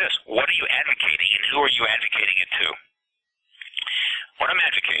advocacy are this. What are you advocating, and who are you advocating it to? What I'm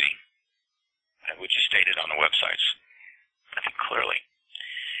advocating, which is stated on the websites, I think clearly,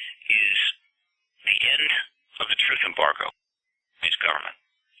 is the end of the truth embargo in its government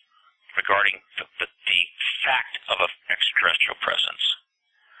regarding the fact of an extraterrestrial presence,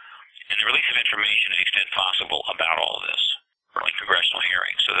 and the release of information to the extent possible about all of this, early congressional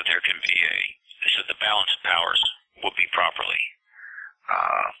hearings, so that there can be so the balance of powers will be properly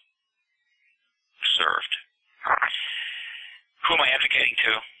served. Who am I advocating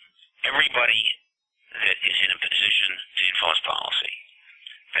to? Everybody that is in a position to influence policy.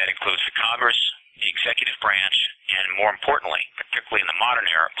 That includes the Congress, the executive branch, and more importantly, particularly in the modern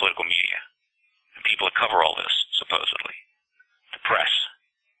era, political media. The people that cover all this, supposedly. The press.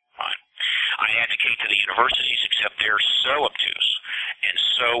 Fine. I advocate to the universities, except they're so obtuse and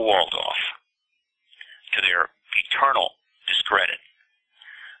so walled off to their eternal discredit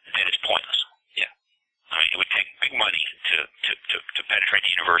that it's pointless. Yeah. I mean, it would take big money to penetrate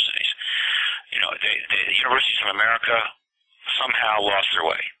the universities. The universities of America somehow lost their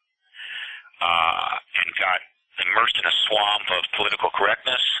way and got immersed in a swamp of political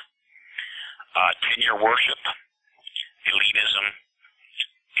correctness, tenure worship, elitism,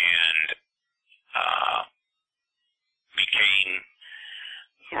 and became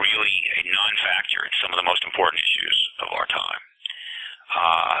really a non-factor in some of the most important issues of our time.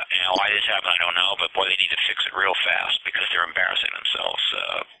 And why this happened, I don't know, but boy, they need to fix it real fast because they're embarrassing themselves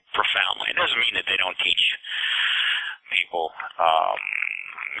profoundly. It doesn't mean that they don't teach people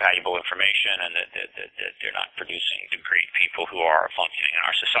valuable information and that they're not producing great people who are functioning in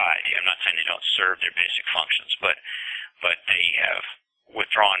our society. I'm not saying they don't serve their basic functions, but they have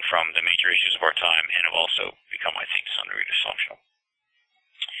withdrawn from the major issues of our time and have also become, I think, to some degree dysfunctional.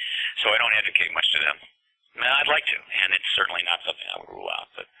 So I don't advocate much to them. I'd like to, and it's certainly not something I would rule out,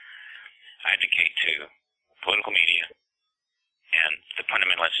 but I advocate to political media and the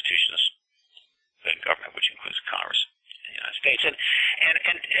fundamental institutions of the government, which includes Congress in the United States. And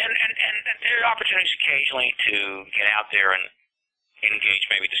there are opportunities occasionally to get out there and engage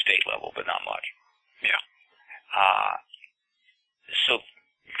maybe at the state level, but not much. Yeah. So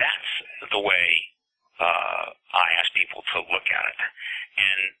that's the way I ask people to look at it.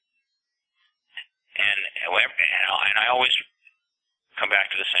 And I always come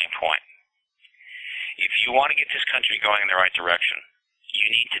back to the same point. If you want to get this country going in the right direction, you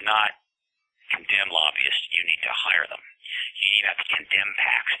need to not condemn lobbyists. You need to hire them. You need not to condemn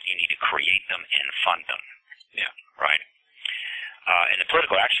PACs. You need to create them and fund them. Yeah. Right? And the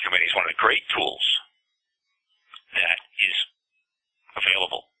Political Action Committee is one of the great tools that is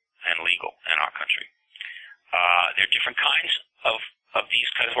available and legal in our country. There are different kinds of these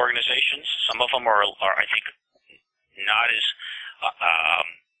kinds of organizations. Some of them are I think, not as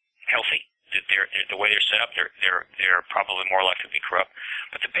healthy. They're the way they're set up, they're probably more likely to be corrupt.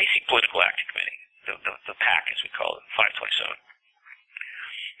 But the basic Political Action Committee, the PAC as we call it, 527,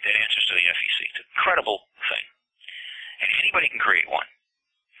 that answers to the FEC. It's an incredible thing. And anybody can create one.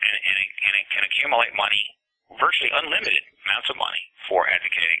 And it can accumulate money, virtually unlimited amounts of money for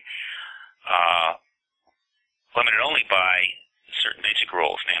advocating, limited only by certain basic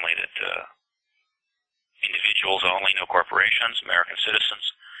rules, namely that individuals only, no corporations, American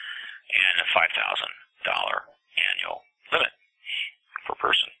citizens, and a $5,000 annual limit per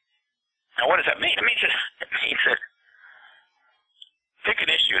person. Now, what does that mean? It means that pick an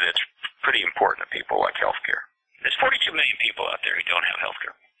issue that's pretty important to people like healthcare. There's 42 million people out there who don't have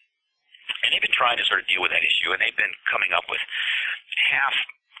healthcare. And they've been trying to sort of deal with that issue, and they've been coming up with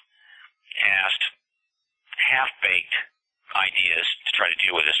half-assed, half-baked ideas to try to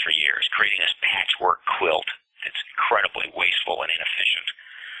deal with this for years, creating this patchwork quilt that's incredibly wasteful and inefficient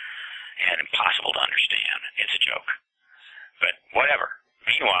and impossible to understand. It's a joke. But whatever.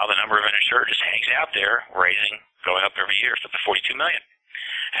 Meanwhile, the number of uninsured just hangs out there, going up every year. It's up to 42 million.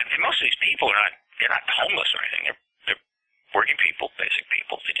 And most of these people they're not homeless or anything. They're working people, basic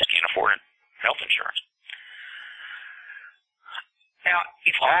people. They just can't afford health insurance. Now,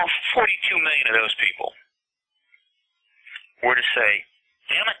 if all 42 million of those people were to say,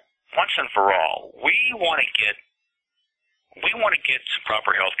 damn it, once and for all, we want to get some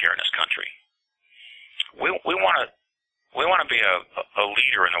proper health care in this country. We want to be a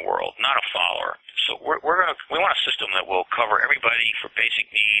leader in the world, not a follower. So we want a system that will cover everybody for basic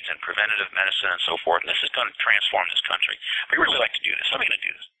needs and preventative medicine and so forth. And this is going to transform this country. We really like to do this. How are we going to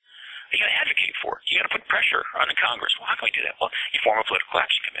do this? You got to advocate for it. You got to put pressure on the Congress. Well, how can we do that? Well, you form a political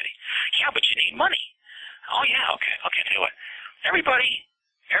action committee. Yeah, but you need money. Oh yeah, okay. Tell you what. Every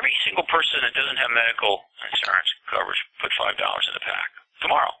single person that doesn't have medical insurance coverage, put $5 in the PAC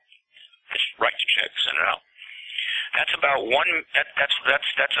tomorrow. Just write the check, send it out. That's about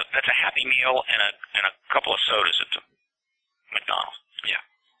that's a Happy Meal and a couple of sodas at the McDonald's. Yeah.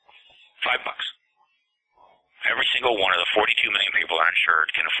 $5. Every single one of the 42 million people that are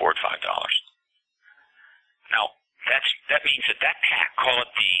insured can afford $5. Now, that means that PAC, call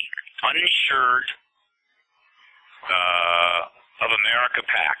it the Uninsured of America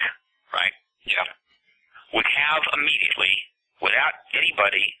PAC, right? Yeah. Would have immediately, without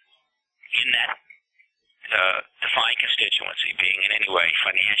anybody in that defined constituency being in any way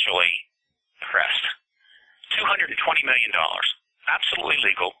financially pressed, $220 million. Absolutely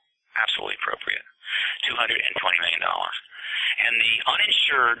legal, absolutely appropriate. $220 million. And the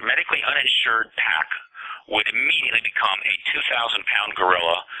medically uninsured PAC would immediately become a 2,000-pound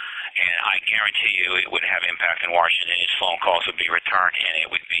gorilla, and I guarantee you it would have impact in Washington. Its phone calls would be returned, and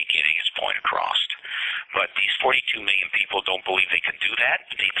it would be getting its point across. But these 42 million people don't believe they can do that.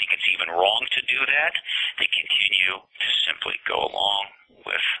 They think it's even wrong to do that. They continue to simply go along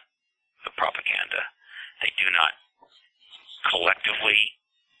with the propaganda. They do not collectively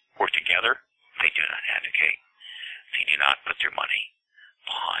work together. They do not advocate. They do not put their money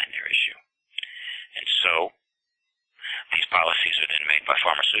behind their issue. And so these policies are then made by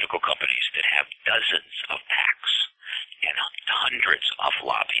pharmaceutical companies that have dozens of PACs and hundreds of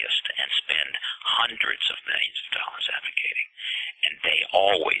lobbyists and spend hundreds of millions of dollars advocating. And they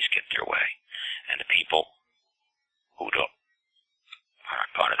always get their way. And the people who are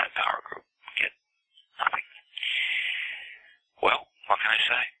part of that power group get nothing. Well, what can I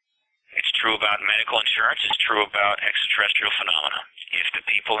say? It's true about medical insurance. It's true about extraterrestrial phenomena. If the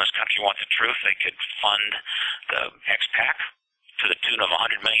people in this country want the truth, they could fund the X-PAC to the tune of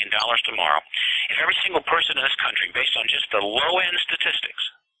 $100 million tomorrow. If every single person in this country, based on just the low-end statistics,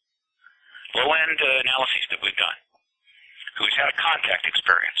 low-end analyses that we've done, who's had a contact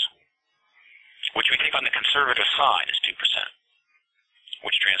experience, which we think on the conservative side is 2%,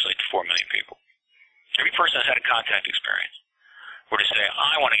 which translates to 4 million people. Every person has had a contact experience. Were to say,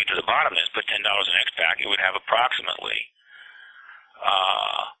 I want to get to the bottom of this, put $10 in X-PAC, it would have approximately $60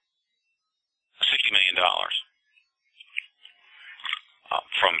 million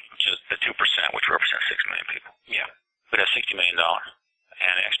from just the 2%, which represents 6 million people. Yeah. It would have $60 million.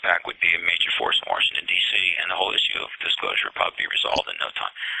 And X-PAC would be a major force in Washington, D.C., and the whole issue of disclosure would probably be resolved in no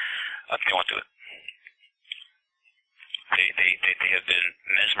time. They won't do it. they have been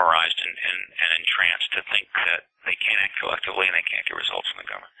mesmerized and entranced to think that they can't act collectively and they can't get results from the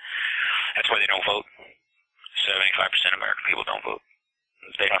government. That's why they don't vote. 75% of American people don't vote.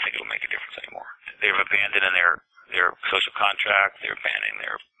 They don't think it'll make a difference anymore. They've abandoned their social contract. They're abandoning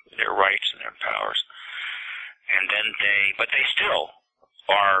their rights and their powers. And then but they still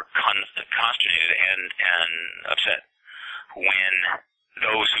are consternated and upset when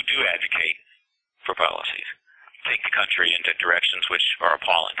those who do advocate for policies take the country into directions which are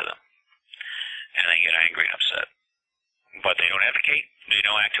appalling to them. And they get angry and upset. But they don't advocate, they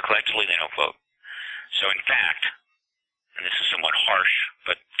don't act collectively, they don't vote. So in fact, and this is somewhat harsh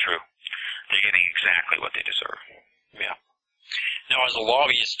but true, they're getting exactly what they deserve. Yeah. Now, as a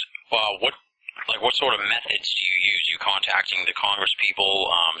lobbyist, what sort of methods do you use? You contacting the Congress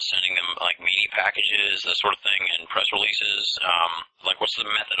people, sending them like media packages, that sort of thing, and press releases? What's the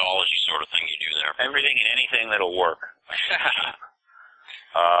methodology sort of thing you do there? Everything and anything that'll work.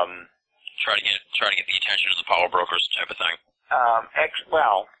 Try to get the attention of the power brokers type of thing.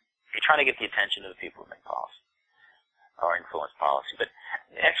 You're trying to get the attention of the people who make policy or influence policy. But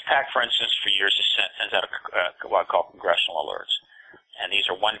XPAC, for instance, for years sends out what I call congressional alerts. And these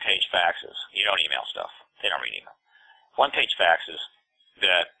are one-page faxes. You don't email stuff. They don't read email. One-page faxes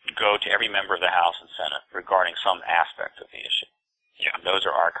that go to every member of the House and Senate regarding some aspect of the issue. Yeah. And those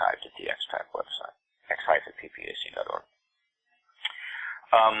are archived at the XPAC website, x-ppac.org.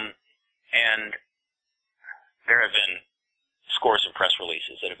 And there have been scores of press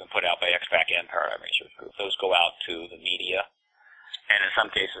releases that have been put out by XPAC and Paradigm Research Group. Those go out to the media, and in some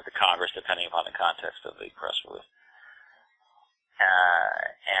cases the Congress, depending upon the context of the press release.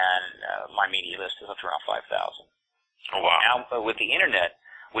 My media list is up to around 5,000. Oh, wow. Now, with the internet,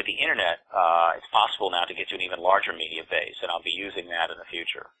 it's possible now to get to an even larger media base, and I'll be using that in the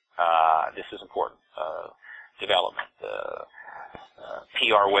future. This is important development.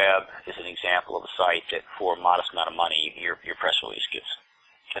 PR Web is an example of a site that, for a modest amount of money, your press release gets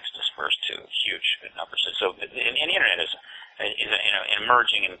dispersed to huge numbers. So the internet is an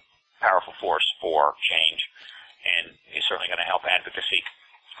emerging and powerful force for change, and is certainly going to help advocacy,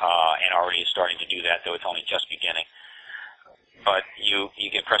 and already is starting to do that, though it's only just beginning. But you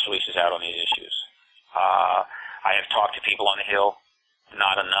get press releases out on these issues. I have talked to people on the Hill,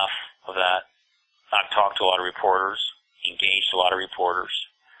 not enough of that. I've talked to a lot of reporters, engaged a lot of reporters,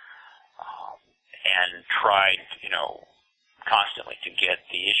 and tried, constantly to get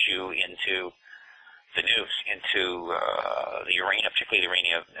the issue into the news, into the arena, particularly the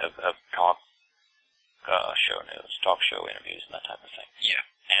arena of talk show news, talk show interviews, and that type of thing. Yeah.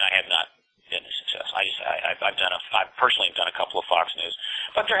 And I have not been a success. I've personally done a couple of Fox News,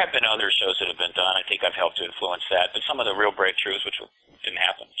 but there have been other shows that have been done. I think I've helped to influence that. But some of the real breakthroughs, which didn't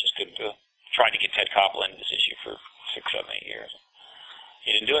happen, just couldn't do it. Tried to get Ted Koppel into this issue for 6, 7, 8 years.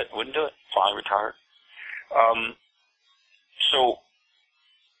 He didn't do it. Wouldn't do it. Finally retired.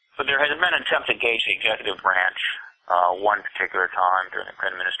 But there has been an attempt to engage the executive branch one particular time during the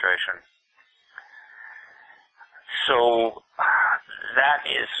Clinton administration. So that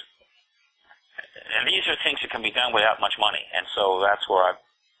is, and these are things that can be done without much money, and so that's where I've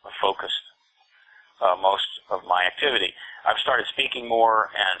focused most of my activity. I've started speaking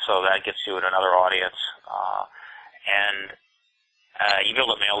more, and so that gets you at another audience. You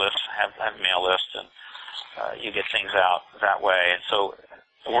build a mail list, have mail lists, and you get things out that way. And so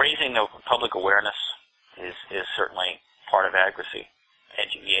raising the public awareness is certainly part of advocacy,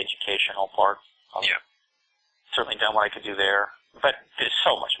 the educational part of it. Certainly done what I could do there, but there's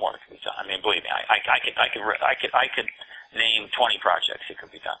so much more that can be done. I mean, believe me, I could name 20 projects that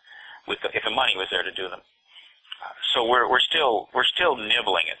could be done if the money was there to do them. So we're still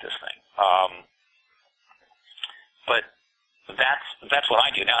nibbling at this thing, but that's what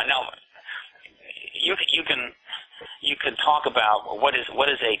I do now. You can talk about what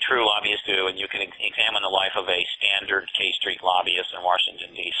does a true lobbyist do, and you can examine the life of a standard K Street lobbyist in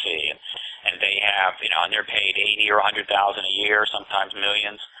Washington D.C. and they have and they're paid $80,000 or $100,000 a year, sometimes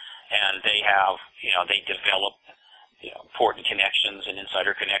millions, and they have they develop important connections and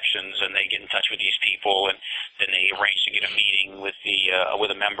insider connections, and they get in touch with these people, and then they arrange to get a meeting with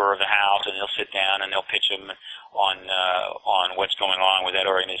a member of the House, and they'll sit down and they'll pitch them on what's going on with that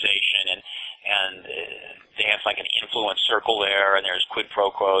organization, and they have like an influence circle there, and there's quid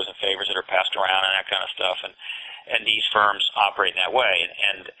pro quos and favors that are passed around and that kind of stuff, and these firms operate in that way,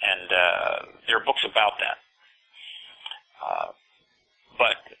 and there are books about that,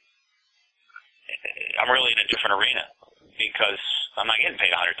 but I'm really in a different arena because I'm not getting paid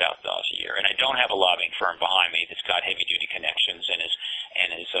 $100,000 a year, and I don't have a lobbying firm behind me that's got heavy-duty connections, and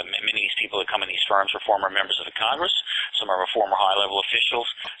many of these people that come in these firms are former members of the Congress, Some are former high-level officials,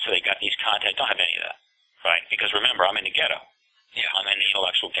 so they got these contacts. Don't have any of that, right? Because remember, I'm in the ghetto. Yeah, I'm in the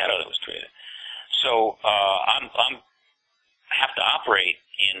intellectual ghetto that was created. So I'm have to operate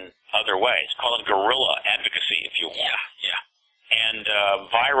in other ways. Call it guerrilla advocacy, if you want. Yeah. And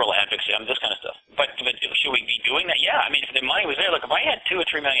viral advocacy, this kind of stuff. But should we be doing that? Yeah. I mean, if the money was there, look, if I had $2 or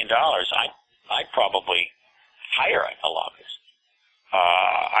 $3 million, I'd probably hire a lobbyist.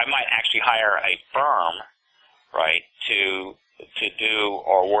 I might actually hire a firm, right, to do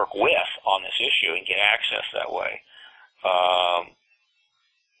or work with on this issue and get access that way.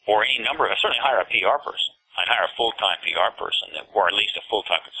 Or any number of, certainly hire a PR person. I'd hire a full-time PR person, or at least a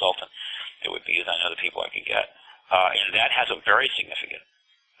full-time consultant that would be used on other people I could get. And that has a very significant,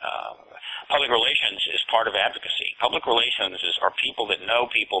 public relations is part of advocacy. Public relations are people that know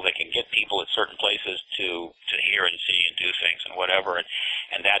people that can get people at certain places to hear and see and do things and whatever,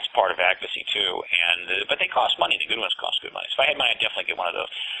 and that's part of advocacy too. But they cost money. The good ones cost good money. So if I had money, I'd definitely get one of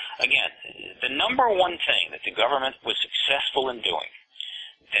those. Again, the number one thing that the government was successful in doing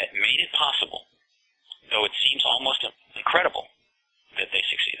that made it possible, though it seems almost incredible that they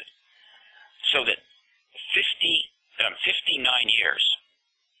succeeded, so that 59 years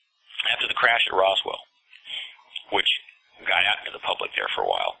after the crash at Roswell, which got out into the public there for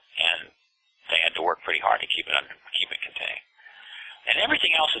a while, and they had to work pretty hard to keep it contained. And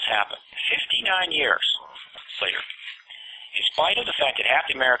everything else has happened. 59 years later, in spite of the fact that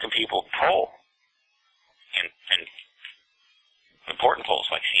half the American people poll, and important polls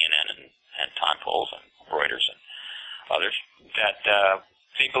like CNN and Time polls and Reuters and others, that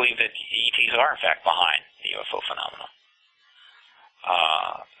they believe that ETs are, in fact, behind the UFO phenomenon.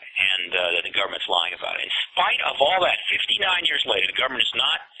 And that the government's lying about it. In spite of all that, 59 years later, the government has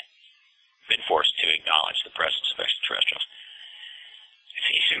not been forced to acknowledge the presence of extraterrestrials.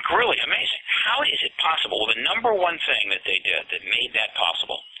 It's really amazing. How is it possible? Well, the number one thing that they did that made that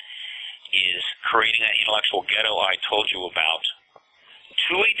possible is creating that intellectual ghetto I told you about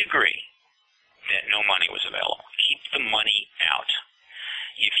to a degree that no money was available. Keep the money out.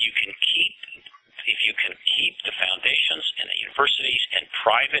 If you can keep the foundations and the universities and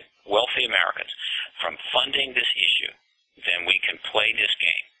private wealthy Americans from funding this issue, then we can play this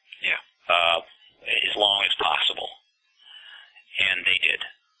game. As long as possible. And they did.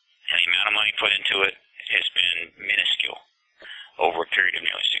 And the amount of money put into it has been minuscule over a period of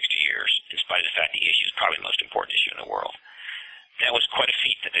nearly 60 years, in spite of the fact the issue is probably the most important issue in the world. That was quite a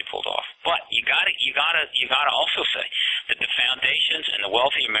feat that they pulled off. But you gotta also say that the foundations and the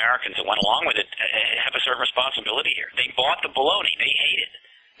wealthy Americans that went along with it have a certain responsibility here. They bought the baloney. They ate it.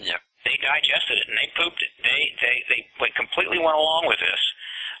 Yeah. They digested it and they pooped it. They completely went along with this.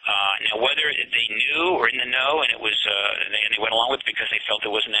 Now, whether they knew or in the know, and it was, and they went along with it because they felt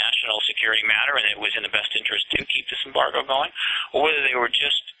it was a national security matter and it was in the best interest to keep this embargo going, or whether they were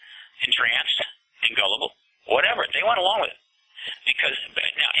just entranced and gullible, whatever, they went along with it. Because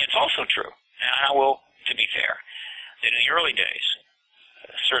now it's also true, and I will, to be fair, that in the early days,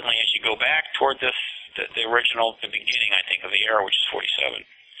 certainly as you go back toward the beginning, I think, of the era, which is 47,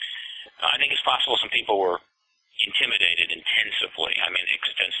 I think it's possible some people were intimidated intensively. I mean,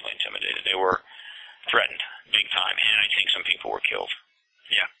 extensively intimidated. They were threatened big time, and I think some people were killed.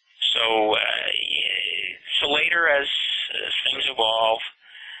 Yeah. So later, as things evolve,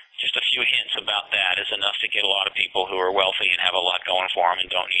 just a few hints about that is enough to get a lot of people who are wealthy and have a lot going for them and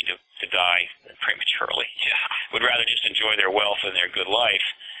don't need to die prematurely. Would rather just enjoy their wealth and their good life,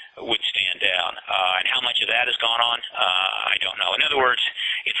 would stand down. And how much of that has gone on, I don't know. In other words,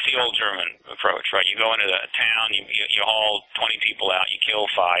 it's the old German approach, right? You go into a town, you haul 20 people out, you kill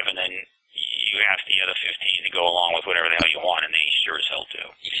 5, and then you ask the other 15 to go along with whatever the hell you want, and they sure as hell do.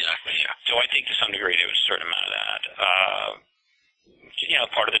 Exactly, yeah. So I think to some degree there was a certain amount of that.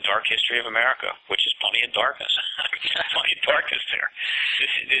 Part of the dark history of America, which is plenty of darkness. Plenty of darkness there.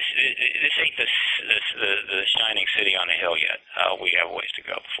 This ain't the shining city on the hill yet. We have a ways to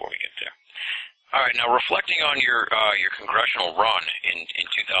go before we get there. All right. Now, reflecting on your congressional run in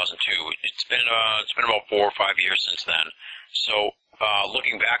 2002, it's been about 4 or 5 years since then. So,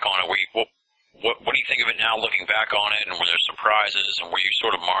 looking back on it, what do you think of it now, looking back on it, and were there surprises, and were you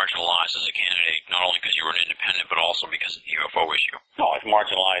sort of marginalized as a candidate, not only because you were an independent, but also because of the UFO issue? No, I was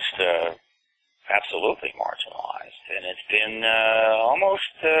marginalized, absolutely marginalized. And it's been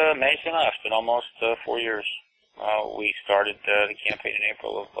almost, amazing enough, it's been almost 4 years. We started the campaign in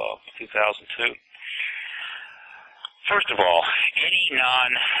April of 2002. First of all, any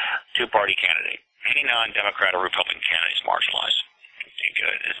non-two-party candidate, any non-Democrat or Republican candidate is marginalized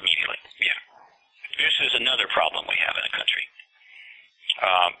immediately. Yeah. This is another problem we have in the country.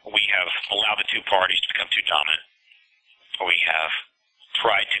 We have allowed the two parties to become too dominant. We have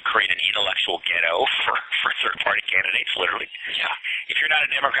tried to create an intellectual ghetto for third-party candidates, literally. Yeah. If you're not a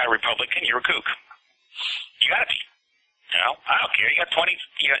Democrat or Republican, you're a kook. You got to be. You know, I don't care. You got 20.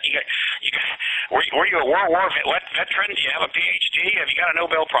 Were you a World War veteran? Do you have a PhD? Have you got a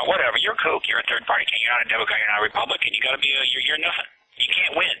Nobel Prize? Whatever. You're a kook. You're a third-party candidate. You're not a Democrat. You're not a Republican. You got to be. You're nothing. You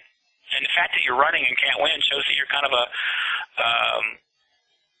can't win. And the fact that you're running and can't win shows that you're kind of a.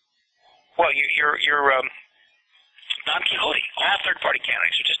 You're Don Quixote. All third-party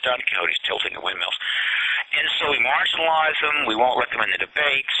candidates are just Don Quixotes tilting the windmills. And so we marginalize them. We won't let them in the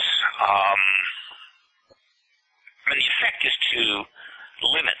debates. And the effect is to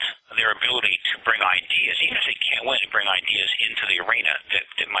limit their ability to bring ideas, even if they can't win, to bring ideas into the arena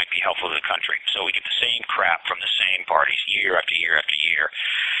that might be helpful to the country. So we get the same crap from the same parties year after year after year.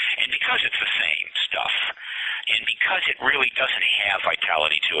 And because it's the same stuff, and because it really doesn't have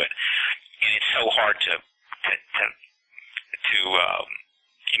vitality to it, and it's so hard to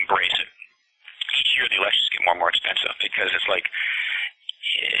embrace it, each year the elections get more and more expensive because it's like.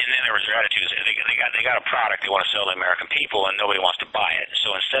 And then there was their attitude is they got a product they want to sell to the American people and nobody wants to buy it.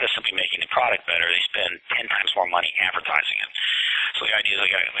 So instead of simply making the product better, they spend 10 times more money advertising it. So the idea is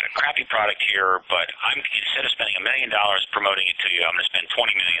I got a crappy product here, but instead of spending $1 million promoting it to you, I'm going to spend $20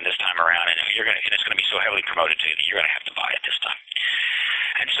 million this time around, and it's going to be so heavily promoted to you that you're going to have to buy it this time.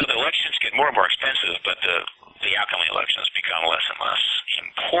 And so the elections get more and more expensive, but the outcome of the elections become less and less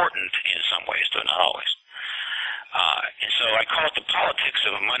important in some ways, though not always. And so I call it the politics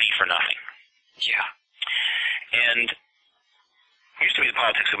of money for nothing. Yeah. And it used to be the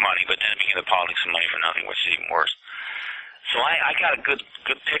politics of money, but then it became the politics of money for nothing, which is even worse. So I got a good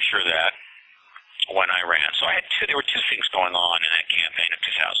picture of that when I ran. So there were two things going on in that campaign of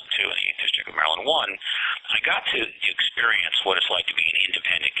 2002 in the 8th District of Maryland. One, I got to experience what it's like to be an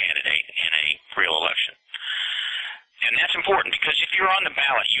independent candidate in a real election. And that's important because if you're on the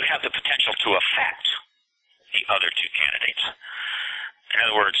ballot, you have the potential to affect the other two candidates. In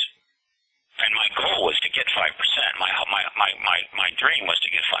other words, and my goal was to get 5%. My dream was to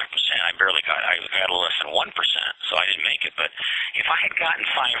get 5%. I got less than 1%, so I didn't make it. But if I had gotten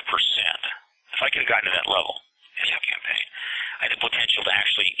 5%, if I could have gotten to that level in that campaign, I had the potential to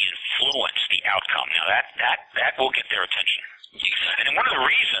actually influence the outcome. Now that will get their attention. And one of the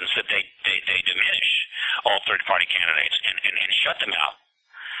reasons that they diminish all third-party candidates and shut them out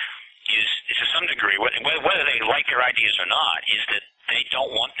is to some degree, whether they like their ideas or not, is that they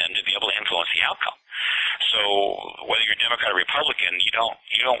don't want them to be able to influence the outcome. So whether you're Democrat or Republican, you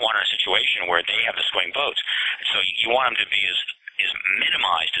don't want a situation where they have the swing votes. So you want them to be as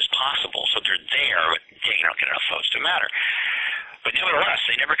minimized as possible, so they're there, but they don't get enough votes to matter. But nevertheless,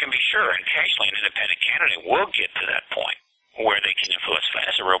 they never can be sure. And occasionally, an independent candidate will get to that point where they can influence.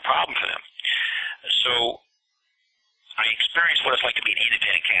 That's a real problem for them. So I experienced what it's like to be an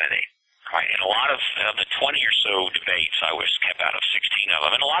independent candidate. Right, and a lot of the 20 or so debates, I was kept out of 16 of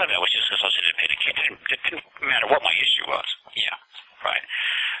them, and a lot of that was just because I was an independent candidate. It didn't matter what my issue was. Yeah. Right.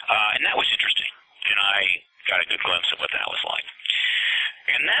 And that was interesting, and I got a good glimpse of what that was like.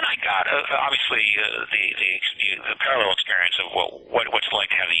 And then I got, obviously, the parallel experience of what's it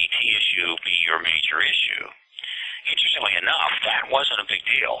like to have the ET issue be your major issue. Interestingly enough, that wasn't a big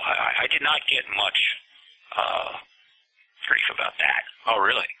deal. I did not get much grief about that. Oh,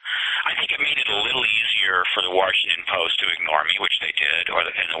 really? I think it made it a little easier for the Washington Post to ignore me, which they did,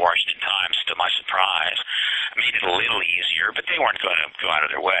 and the Washington Times, to my surprise, made it a little easier, but they weren't going to go out of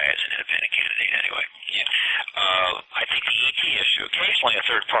their way as an independent candidate anyway. Yeah. I think the ET issue, occasionally a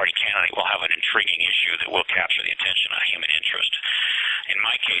third-party candidate will have an intriguing issue that will capture the attention of human interest. In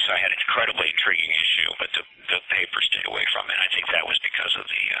my case, I had an incredibly intriguing issue, but the paper stayed away from it. I think that was because of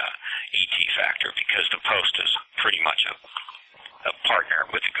the ET factor, because the Post is pretty much a partner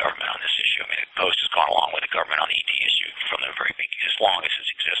with the government on this issue. I mean, the Post has gone along with the government on the ET issue from the very beginning, as long as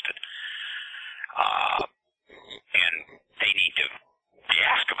it's existed. And they need to be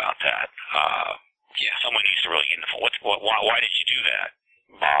asked about that. Someone needs to really get into why did you do that?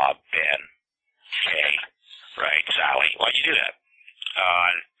 Bob, Ben, Kay, right, Sally, why'd you do that?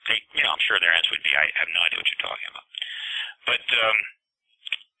 I'm sure their answer would be, I have no idea what you're talking about. But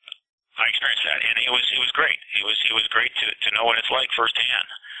I experienced that, and it was great. It was great to know what it's like firsthand.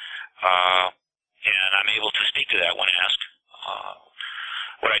 And I'm able to speak to that when asked.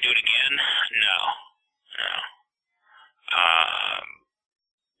 Would I do it again? No.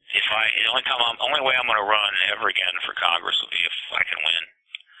 The only way I'm going to run ever again for Congress will be if I can win.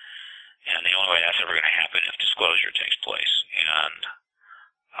 And the only way that's ever going to happen if disclosure takes place and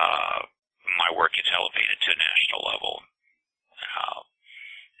my work gets elevated to a national level.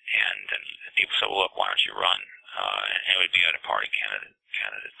 And people say, well, look, why don't you run? and it would be a party candidate,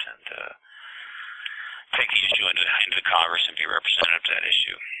 and take the issue into the Congress and be representative to that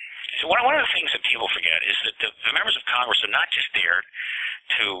issue. So one of the things that people forget is that the members of Congress are not just there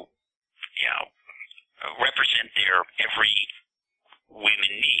to, represent their every women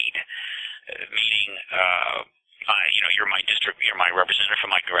need, meaning, you're my district, you're my representative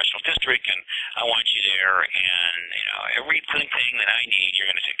from my congressional district, and I want you there, and, everything that I need, you're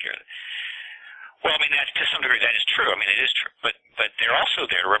going to take care of it. Well, I mean, to some degree, that is true. I mean, it is true. But they're also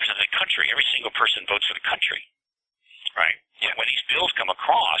there to represent the country. Every single person votes for the country, right? Yeah. When these bills come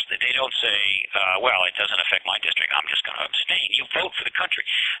across, they don't say, well, it doesn't affect my district, I'm just going to abstain. You vote for the country.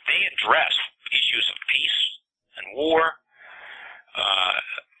 They address issues of peace and war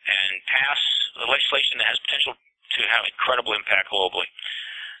and pass the legislation that has potential to have incredible impact globally.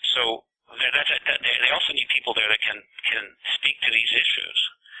 So they also need people there that can speak to these issues.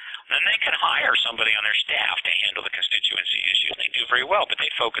 Then they can hire somebody on their staff to handle the constituency issues. They do very well, but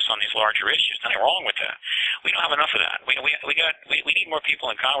they focus on these larger issues. Nothing wrong with that. We don't have enough of that. We need more people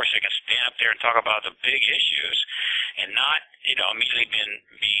in Congress that can stand up there and talk about the big issues, and not immediately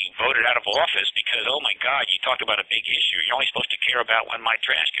be voted out of office because, oh my God, you talked about a big issue. You're only supposed to care about when my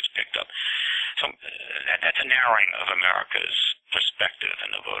trash gets picked up. So that's a narrowing of America's perspective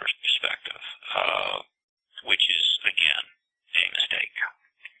and the voters' perspective, which is again a mistake.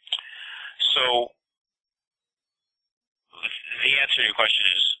 So the answer to your question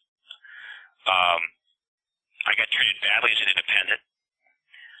is, I got treated badly as an independent.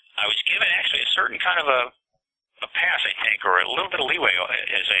 I was given actually a certain kind of a pass, I think, or a little bit of leeway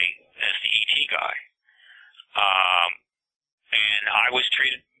as the ET guy. And I was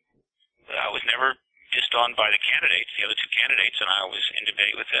never dissed on by the candidates, the other two candidates, and I was in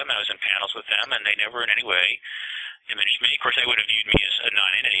debate with them, and I was in panels with them, and they never in any way diminished me. Of course, they would have viewed me as a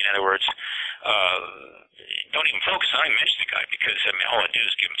non-entity. In other words, don't even focus on, don't even mention the guy, because all I do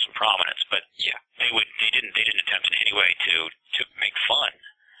is give him some prominence. But yeah, they didn't attempt in any way to make fun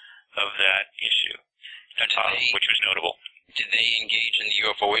of that issue, which was notable. Did they engage in the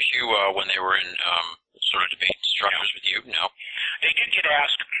UFO issue when they were in sort of debate structures with you? No. They did get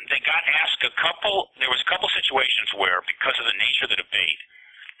asked. They got asked there was a couple situations where, because of the nature of the debate,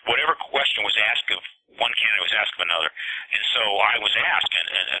 whatever question was asked of one candidate was asked of another. And so I was asked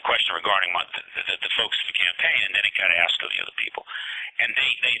a question regarding the folks of the campaign, and then it got asked of the other people. And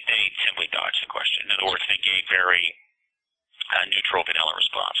they simply dodged the question. In other words, they gave very neutral, vanilla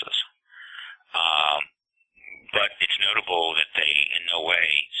responses. But it's notable that they in no way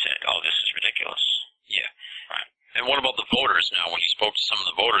said, oh, this is ridiculous. Yeah. Right. And what about the voters now? When you spoke to some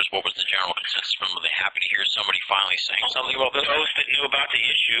of the voters, what was the general consensus from them? Were they happy to hear somebody finally saying something about this? Those that knew about the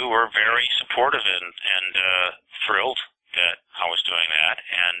issue were very supportive and thrilled that I was doing that,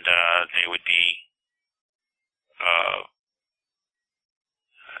 and they would be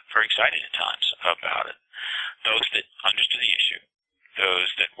very excited at times about it. Those that understood the issue,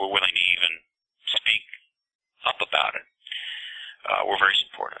 those that were willing to even speak up about it, were very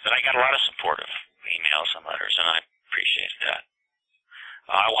supportive. And I got a lot of supportive emails and letters, and I appreciated that.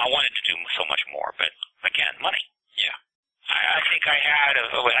 I wanted to do so much more, but again, money. Yeah. I think I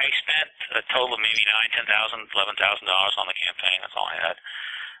spent a total of maybe $9,000, $10,000, $11,000 on the campaign. That's all I had.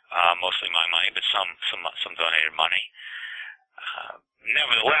 Mostly my money, but some donated money.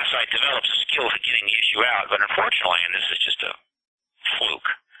 Nevertheless, I developed a skill at getting the issue out, but unfortunately, and this is just a fluke,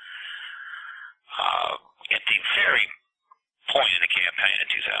 at the very point in the campaign in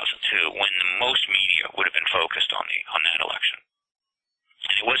 2002, when the most media would have been focused on that election.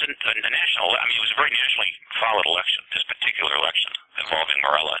 And it wasn't a national, it was a very nationally followed election. This particular election involving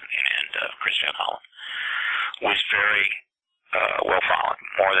Morella and Chris Van Hollen was very well followed,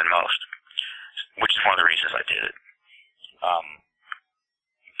 more than most, which is one of the reasons I did it.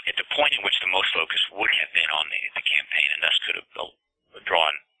 At the point in which the most focus would have been on the campaign, and thus could have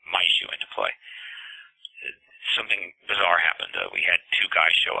drawn my issue into play, something bizarre happened. We had two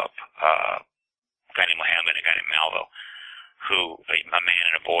guys show up, a guy named Mohammed and a guy named Malvo, who, a man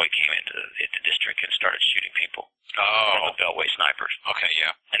and a boy, came into the district and started shooting people. Oh. The Beltway snipers. Okay, yeah.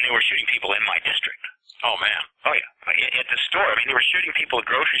 And they were shooting people in my district. Oh, man. Oh, yeah. At the store. They were shooting people at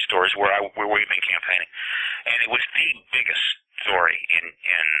grocery stores where we've been campaigning. And it was the biggest story in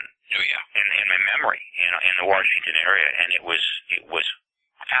my memory, in the Washington area. And it was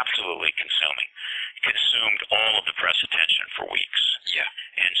absolutely consuming. It consumed all of the press attention for weeks. Yeah.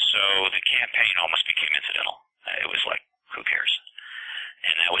 And so the campaign almost became incidental. It was like, who cares?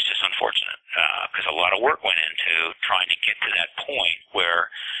 And that was just unfortunate, because a lot of work went into trying to get to that point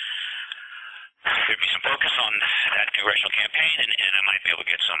where there'd be some focus on that congressional campaign, and I might be able to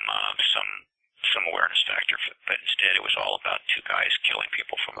get some some awareness factor, but instead it was all about two guys killing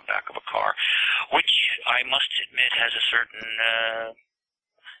people from the back of a car, which I must admit has a certain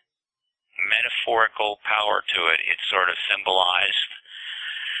metaphorical power to it. It sort of symbolized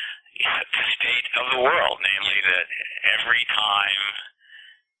the state of the world, namely that every time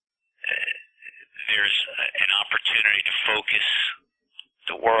there's an opportunity to focus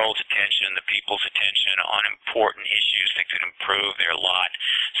the world's attention, the people's attention on important issues that could improve their lot,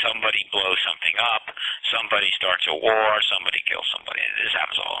 somebody blows something up, somebody starts a war, somebody kills somebody. This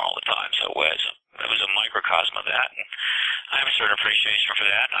happens all the time. So it was a microcosm of that. And I have a certain appreciation for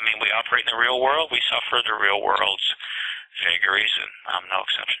that. I mean, we operate in the real world. We suffer the real world's vagaries, and I'm no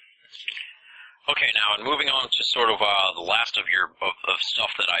exception. Okay, now, and moving on to sort of the last of your of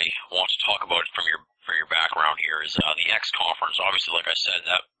stuff that I want to talk about from your background here is the X conference. Obviously, like I said,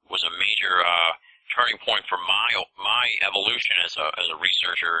 that was a major turning point for my evolution as a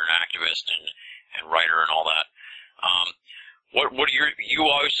researcher and activist and writer and all that. What are you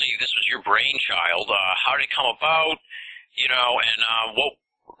obviously this was your brainchild. How did it come about? You know, and what.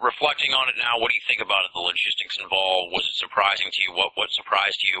 Reflecting on it now, what do you think about it, the logistics involved? Was it surprising to you? What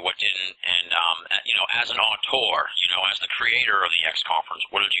surprised you? What didn't? And, you know, as an auteur, you know, as the creator of the X Conference,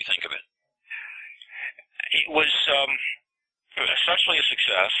 what did you think of it? It was essentially a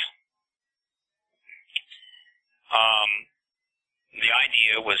success. The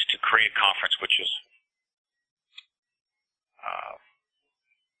idea was to create a conference which was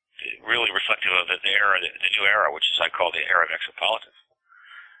really reflective of the era, the new era, which is I call the era of exopolitics.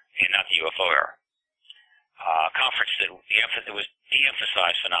 And not the UFO era. Conference that was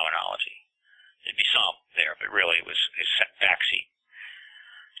de-emphasized phenomenology. There'd be some there, but really it was a backseat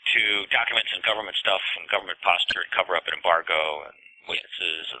to documents and government stuff and government posture and cover up an embargo and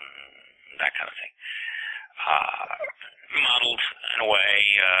witnesses and that kind of thing. Modeled in a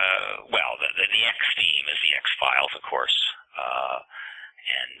way, the X theme is the X-Files, of course,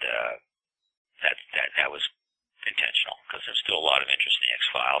 and that was intentional, because there's still a lot of interest in the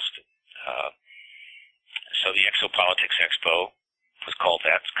X-Files. So the Exopolitics Expo was called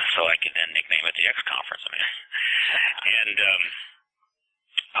that, so I could then nickname it the X Conference. I mean, and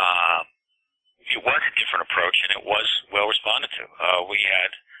it was a different approach, and it was well responded to. We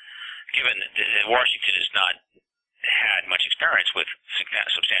had, given that Washington has not had much experience with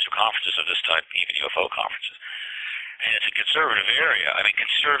substantial conferences of this type, even UFO conferences. And it's a conservative area. I mean,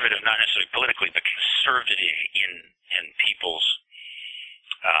 conservative not necessarily politically, but conservative in people's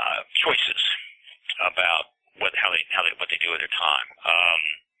choices about what they do with their time.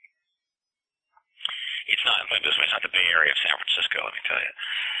 It's not the Bay Area of San Francisco, let me tell you.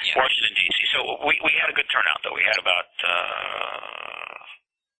 Yeah. Washington D.C. So we had a good turnout, though. We had about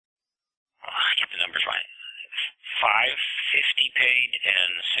I get the numbers right. 550 paid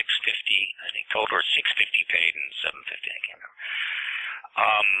and 650, I think total, or 650 paid and 750, I can't remember.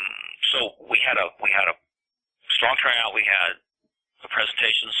 So we had a strong turnout. We had the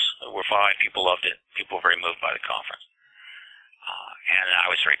presentations were fine. People loved it. People were very moved by the conference. And I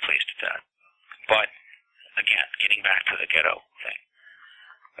was very pleased with that. But again, getting back to the ghetto thing,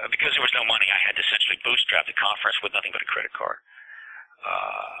 because there was no money, I had to essentially bootstrap the conference with nothing but a credit card.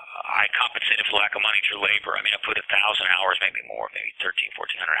 I compensated for lack of money through labor. I mean, I put 1,000 hours, maybe more, maybe 1,400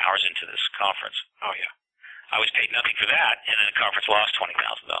 hours into this conference. Oh, yeah. I was paid nothing for that, and then the conference lost $20,000.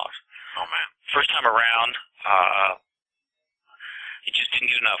 Oh, man. First time around, it just didn't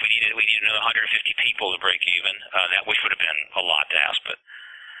get enough. We needed another 150 people to break even, which would have been a lot to ask, but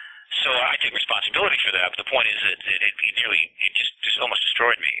so I take responsibility for that. But the point is that it just almost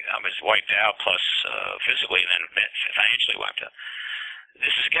destroyed me. I was wiped out, plus physically, and then financially wiped out.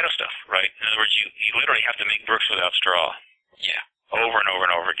 This is ghetto stuff, right? In other words, you literally have to make bricks without straw. Yeah. Over and over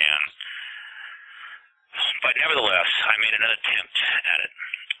and over again. But nevertheless, I made another attempt at it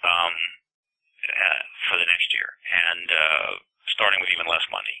for the next year, and starting with even less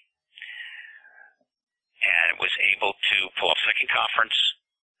money. And was able to pull off a second conference.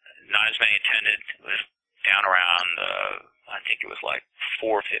 Not as many attended. It was down around, I think it was like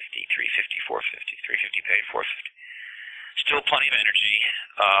 450, 350, 450, 350 paid, 450. Still plenty of energy,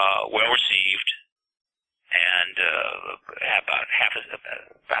 well received, and about half the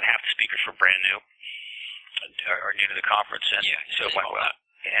speakers were brand new or new to the conference, and yeah, so it went well.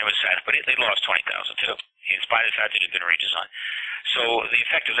 And it was sad, but they lost $20,000 too, in spite of the fact that it had been redesigned. So the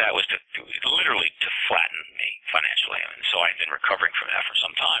effect of that was literally to flatten me financially, and so I've been recovering from that for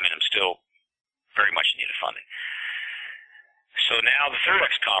some time, and I'm still very much in need of funding. So now the third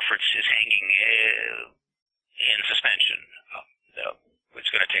X conference is hanging in suspension.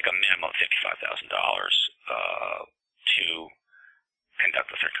 It's going to take a minimum of $55,000 to conduct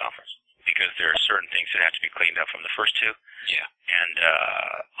the third conference. because there are certain things that have to be cleaned up from the first two. Yeah. And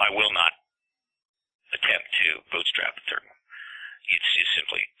I will not attempt to bootstrap the third one. It's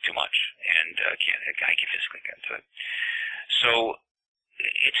simply too much, and I can't physically get to it. So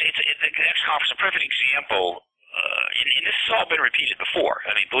it's the next conference, a perfect example. And this has all been repeated before.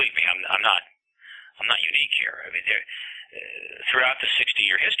 I mean, believe me, I'm not unique here. I mean, throughout the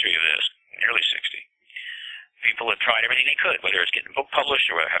 60-year history of this, nearly 60, people have tried everything they could, whether it's getting a book published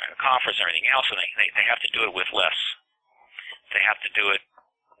or having a conference or anything else, and they have to do it with less. They have to do it.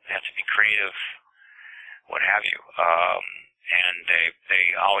 They have to be creative, what have you. And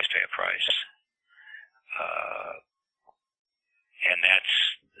they always pay a price. And that's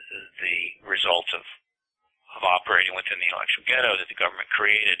the result of operating within the intellectual ghetto that the government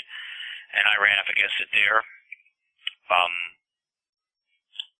created. And I ran up against it there.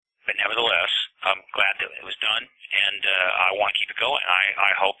 But nevertheless, I'm glad that it was done, and I want to keep it going.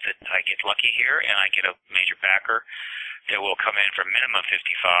 I hope that I get lucky here and I get a major backer that will come in for minimum 55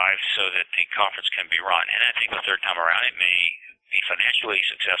 so that the conference can be run. And I think the third time around it may be financially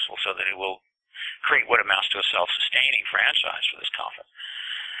successful so that it will create what amounts to a self-sustaining franchise for this conference.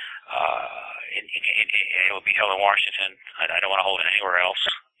 It will be held in Washington. I don't want to hold it anywhere else.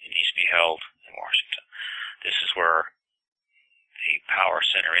 It needs to be held in Washington. This is where the power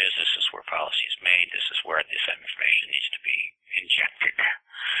center is. This is where policy is made. This is where this information needs to be injected.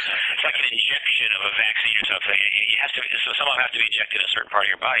 It's like an injection of a vaccine or something. So some of them have to be injected in a certain part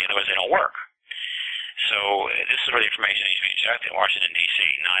of your body, otherwise they don't work. So this is where the information needs to be injected in Washington, D.C.,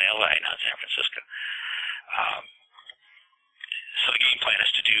 not L.A., not San Francisco. So the game plan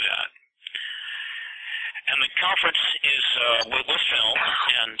is to do that. And the conference is was filmed,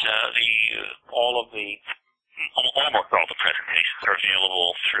 and all the presentations are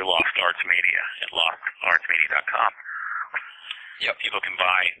available through Lost Arts Media at lostartsmedia.com. Yep. People can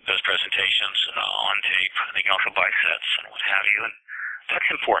buy those presentations on tape. They can also buy sets and what have you, and that's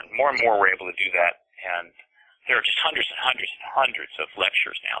important. More and more we're able to do that, and there are just hundreds and hundreds and hundreds of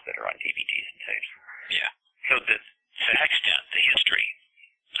lectures now that are on DVDs and tapes. Yeah. So to that extent, the history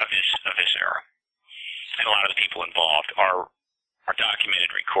of this era, and a lot of the people involved are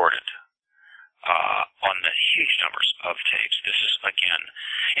documented, recorded on the huge numbers of tapes. This is, again,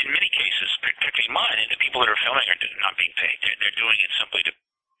 in many cases, particularly mine, and the people that are filming are not being paid. They're doing it simply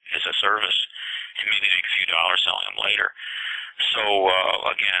as a service and maybe make a few dollars selling them later. So,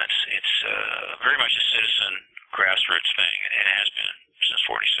 again, it's very much a citizen grassroots thing, and it has been since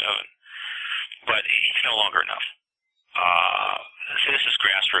 47. But it's no longer enough. Citizens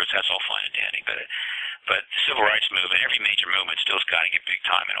grassroots, that's all fine and dandy, but the civil rights movement, every major movement still's got to get big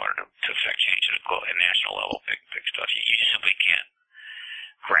time in order to affect change at a national level, big stuff. You just simply can't.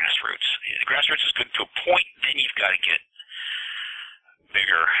 Grassroots. The grassroots is good to a point, then you've got to get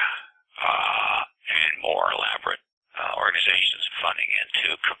bigger and more elaborate organizations and funding in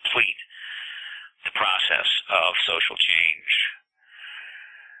to complete the process of social change.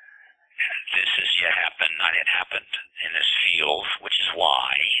 This has yet happened, not yet happened in this field, which is why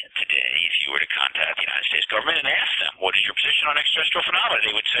today, if you were to contact the United States government and ask them, what is your position on extraterrestrial phenomena,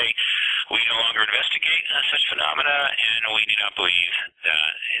 they would say, we no longer investigate such phenomena, and we do not believe that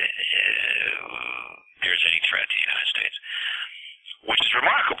there's any threat to the United States. Which is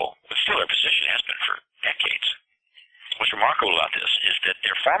remarkable, but still their position has been for decades. What's remarkable about this is that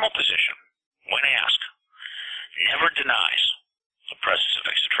their formal position, when asked, never denies the presence of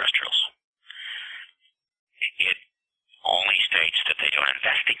extraterrestrials. It only states that they don't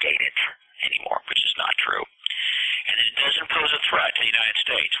investigate it anymore, which is not true. And it doesn't pose a threat to the United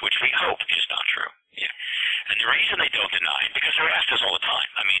States, which we hope is not true. Yeah. And the reason they don't deny it, because they're asked this all the time.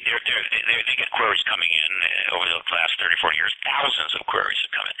 I mean, they get queries coming in over the last 30, 40 years. Thousands of queries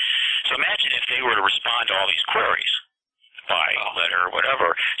have come in. So imagine if they were to respond to all these queries by letter or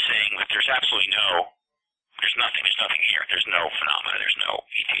whatever, saying that there's nothing here. There's no phenomena. There's no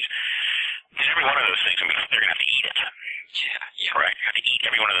ETs. Then every one of those things, I mean, they're going to have to eat it. Yeah. Right. Have to eat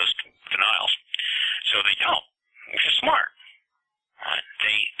every one of those denials. So they don't, which is smart. Right?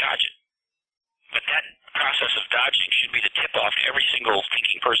 They dodge it. But that process of dodging should be the tip-off to every single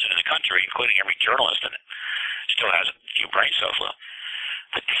thinking person in the country, including every journalist that still has a few brain cells left.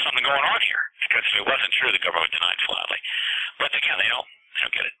 But there's something going on here. Because if it wasn't true, the government would deny it flatly. But again, they don't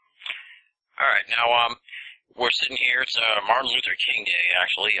get it. All right. Now, we're sitting here. It's Martin Luther King Day,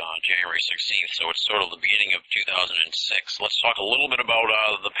 actually, on January 16th, so it's sort of the beginning of 2006. Let's talk a little bit about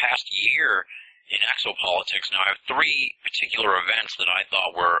the past year in exopolitics. Now, I have three particular events that I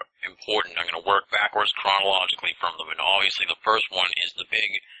thought were important. I'm going to work backwards chronologically from them, and obviously the first one is the big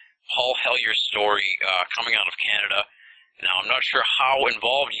Paul Hellyer story coming out of Canada Now, I'm not sure how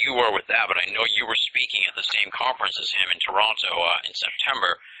involved you were with that, but I know you were speaking at the same conference as him in Toronto in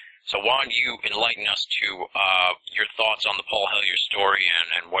September. So why don't you enlighten us to your thoughts on the Paul Hellyer story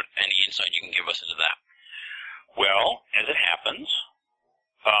and what any insight you can give us into that? Well, as it happens,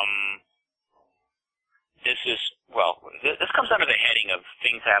 this comes under the heading of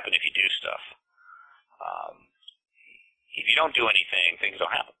things happen if you do stuff. If you don't do anything, things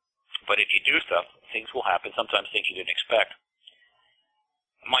don't happen. But if you do stuff, things will happen, sometimes things you didn't expect.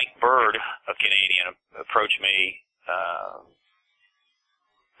 Mike Bird, a Canadian, approached me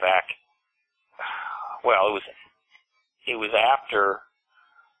back, well, it was after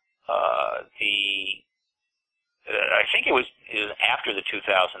I think it was after the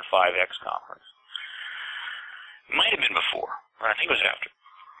 2005 X conference. It might have been before, I think it was after,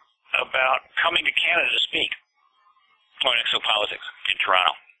 about coming to Canada to speak on exopolitics in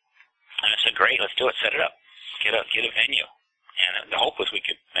Toronto. And I said, great, let's do it, set it up, get a venue. And the hope was we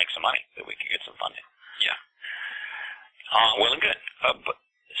could make some money, that we could get some funding. Yeah. Well and good.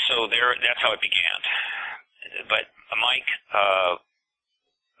 So that's how it began. But Mike,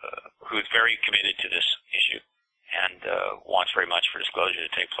 who's very committed to this issue and wants very much for disclosure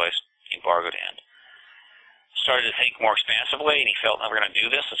to take place, embargo to end, started to think more expansively, and he felt, we're going to do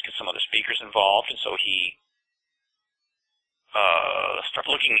this, let's get some other speakers involved. And so he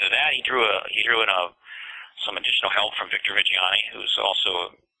started looking into that. He drew in some additional help from Victor Viggiani, who's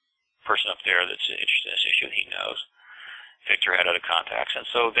also a person up there that's interested in this issue that he knows. Victor had other contacts, and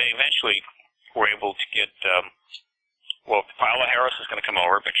so they eventually were able to get, Paola Harris was going to come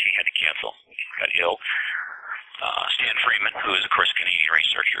over, but she had to cancel. She got ill. Stan Freeman, who is, of course, a Canadian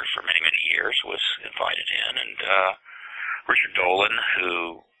researcher for many, many years, was invited in, and Richard Dolan,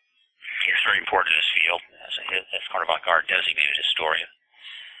 who is very important in this field, as kind of like our designated historian.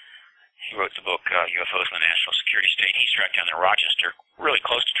 He wrote the book UFOs in the National Security State. He's tracked down in Rochester, really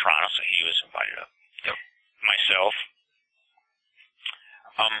close to Toronto, so he was invited up. Yep. Myself.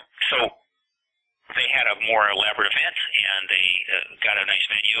 So they had a more elaborate event, and they got a nice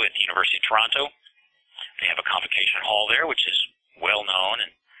venue at the University of Toronto. They have a convocation hall there, which is well known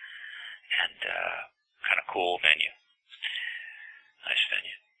and kind of cool venue. Nice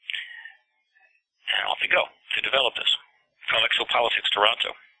venue. And off they go to develop this. It's called Exopolitics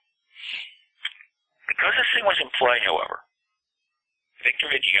Toronto. Because this thing was in play, however, Victor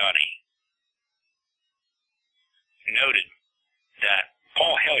Viggiani noted that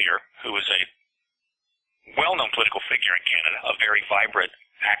Paul Hellyer, who was a well-known political figure in Canada, a very vibrant,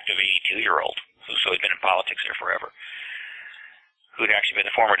 active 82-year-old, who's been in politics there forever, who'd actually been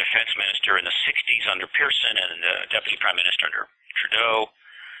the former defense minister in the 60s under Pearson and deputy prime minister under Trudeau,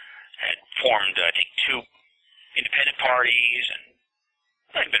 had formed, I think, 2 independent parties, and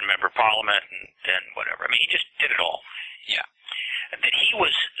had been a member of parliament, and whatever. I mean, he just did it all. Yeah. That he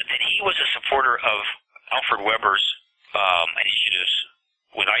was a supporter of Alfred Weber's initiatives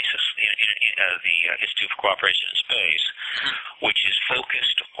with ISIS, the Institute for Cooperation in Space, which is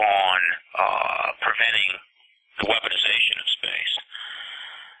focused on preventing the weaponization of space.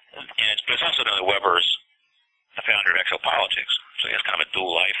 But it's also known that Weber's the founder of exopolitics, so he has kind of a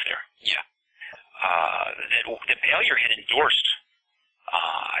dual life there. Yeah. That Hellyer had endorsed,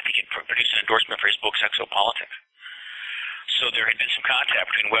 I think he produced an endorsement for his book, Exopolitics. So there had been some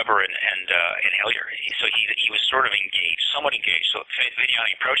contact between Weber and Hellyer. So he was sort of engaged, somewhat engaged. So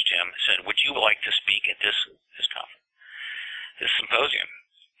Viggiani approached him and said, would you like to speak at this conference, this symposium?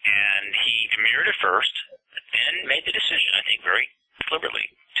 And he demurred at first, then made the decision, I think very deliberately,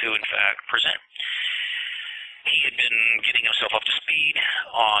 to in fact present. He had been getting himself up to speed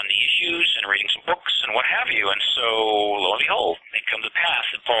on the issues and reading some books and what have you, and so, lo and behold, it come to pass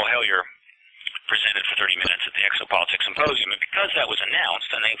that Paul Hellyer presented for 30 minutes at the Exopolitics Symposium, and because that was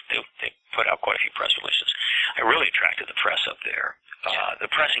announced, and they put out quite a few press releases, it really attracted the press up there. The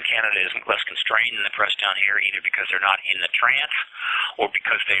press in Canada is less constrained than the press down here, either because they're not in the trance, or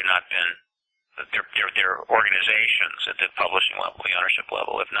because they've not been, their organizations at the publishing level, the ownership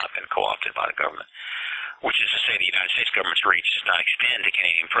level, have not been co-opted by the government. Which is to say the United States government's reach does not extend to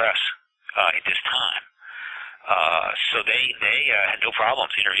Canadian press at this time. So they had no problems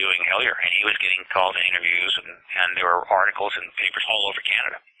interviewing Hellyer, and he was getting called in interviews, and there were articles and papers all over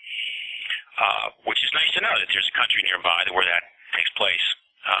Canada, which is nice to know that there's a country nearby where that takes place,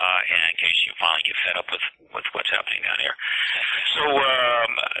 and in case you finally get fed up with what's happening down here. So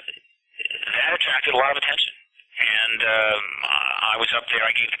that attracted a lot of attention. And I was up there. I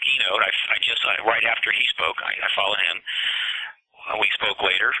gave the keynote. Right after he spoke, I followed him. We spoke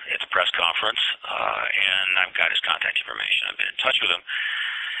later at the press conference, and I've got his contact information. I've been in touch with him.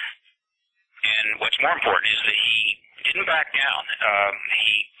 And what's more important is that he didn't back down.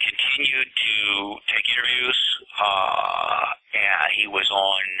 He continued to take interviews. He was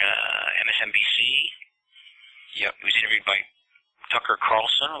on MSNBC. Yep. He was interviewed by Tucker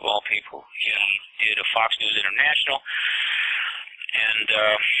Carlson, of all people. Yeah. He did a Fox News International. And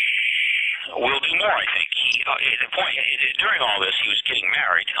will do more, I think. At the point, during all this, he was getting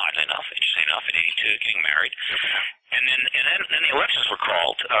married, oddly enough, interesting enough, at 82, getting married. And then the elections were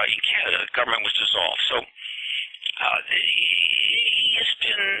called in Canada. The government was dissolved. So he has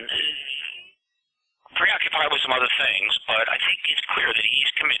been preoccupied with some other things, but I think it's clear that he's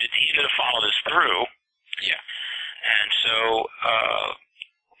committed. He's going to follow this through. Yeah. And so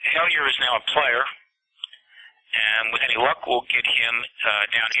Hellyer is now a player, and with any luck, we'll get him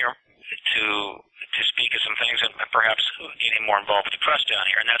down here to speak of some things and perhaps get him more involved with the press down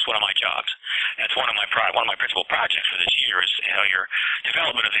here. And that's one of my jobs. That's one of my principal projects for this year is Hellyer,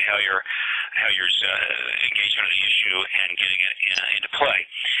 development of the Hellyer's engagement of the issue and getting it into play.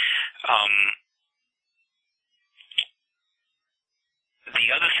 The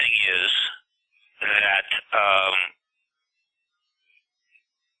other thing is that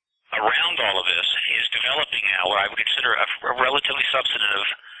around all of this is developing now what I would consider a relatively substantive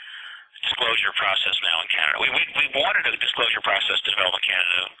disclosure process now in Canada. We wanted a disclosure process to develop in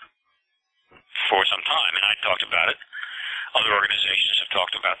Canada for some time, and I talked about it. Other organizations have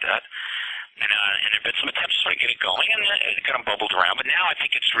talked about that. And there have been some attempts to sort of get it going, and it kind of bubbled around, but now I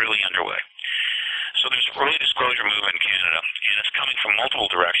think it's really underway. So there's a early disclosure movement in Canada, and it's coming from multiple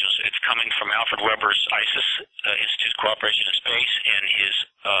directions. It's coming from Alfred Weber's ISIS, Institute of Cooperation in Space, and his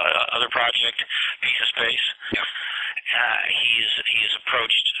other project, Peace of Space. Yeah. He's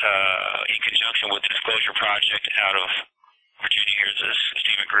approached in conjunction with the Disclosure Project out of Virginia. Here's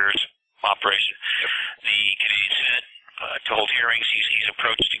Stephen Greer's operation. Yep. The Canadian Senate to hold hearings. He's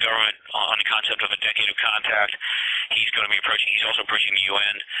approached the government on the concept of a decade of contact. He's also approaching the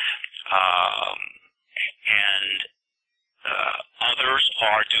UN. And others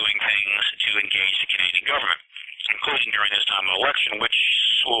are doing things to engage the Canadian government, including during this time of election, which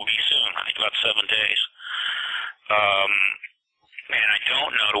will be soon, I think about 7 days. And I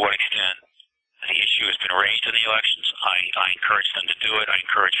don't know to what extent the issue has been raised in the elections. I encourage them to do it. I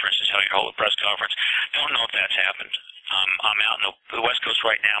encourage, for instance, how you hold a press conference. Don't know if that's happened. I'm out in the West Coast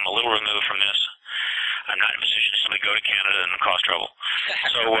right now. I'm a little removed from this. I'm not in a position to simply go to Canada and cause trouble.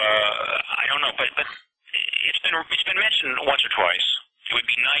 So I don't know, but it's been mentioned once or twice. It would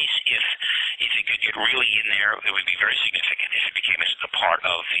be nice if it could get really in there. It would be very significant if it became a part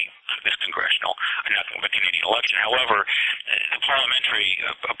of this congressional, not the Canadian election. However, the parliamentary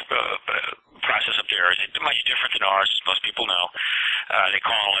process up there is much different than ours, as most people know. They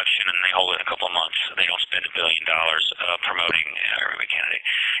call an election and they hold it in a couple of months. They don't spend $1 billion promoting every candidate,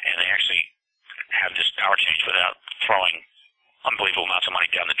 and they actually have this power change without throwing unbelievable amounts of money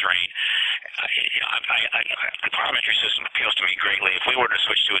down the drain. The parliamentary system appeals to me greatly. If we were to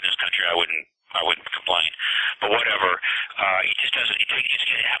switch to it in this country, I wouldn't complain. But whatever, it just doesn't.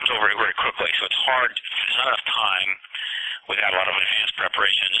 It happens over very quickly, so it's hard. There's not enough time without a lot of advanced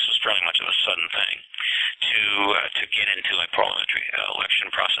preparation. This was fairly much of a sudden thing to get into a parliamentary election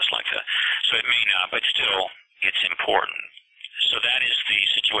process like that. So it may not, but still, it's important. So that is the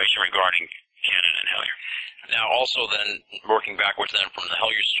situation regarding Canada and Hellyer. Now, also then, working backwards then from the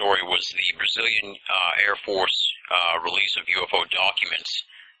Hellyer story was the Brazilian Air Force release of UFO documents.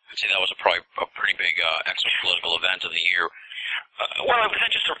 I'd say that was probably a pretty big exopolitical event of the year. Well, it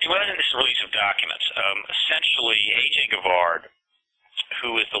wasn't just a release of documents. Essentially, A.J. Gavard,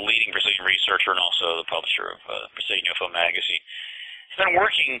 who is the leading Brazilian researcher and also the publisher of Brazilian UFO magazine, has been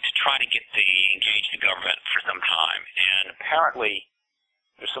working to try to engage the government for some time, and apparently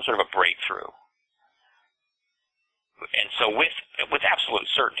there's some sort of a breakthrough. And so with absolute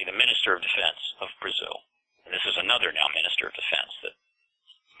certainty, the Minister of Defense of Brazil, and this is another now Minister of Defense that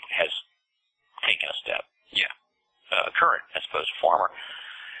has taken a step, current as opposed to former,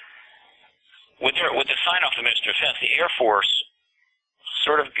 with the sign-off of the Minister of Defense, the Air Force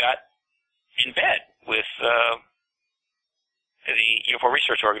sort of got in bed with the UFO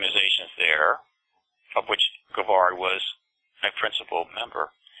research organizations there, of which Gavard was a principal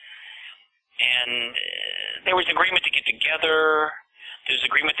member. And there was agreement to get together. There was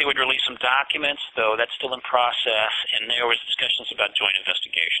agreement they would release some documents, though that's still in process, and there was discussions about joint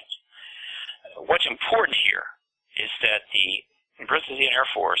investigations. What's important here is that the Brazilian Air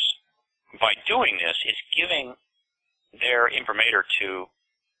Force, by doing this, is giving their imprimatur to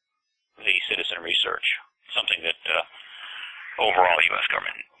the citizen research, something that overall the U.S.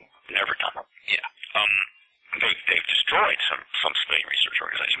 government never done. Yeah. they've destroyed some civilian research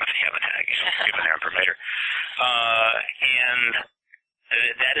organizations, but they haven't given their informator. And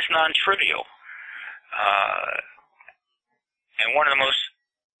that is non-trivial. And one of the most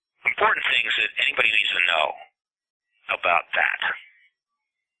important things that anybody needs to know about that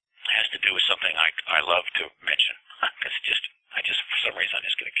has to do with something I love to mention. For some reason, I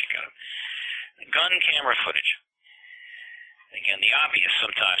just get a kick out of it. Gun camera footage. Again, the obvious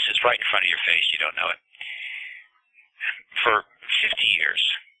sometimes sits right in front of your face. You don't know it. For 50 years,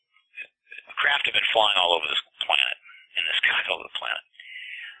 craft have been flying all over this planet, in the sky all over the planet.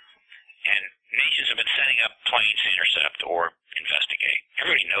 And nations have been setting up planes to intercept or investigate.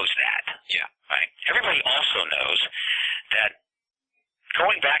 Everybody knows that. Yeah. Right? Everybody also knows that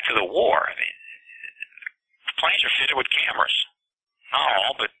going back to the war, I mean, planes are fitted with cameras. Not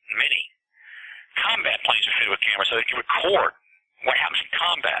all, but many. Combat planes are fitted with cameras so they can record what happens in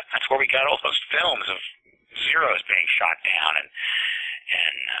combat. That's where we got all those films of Zeros being shot down and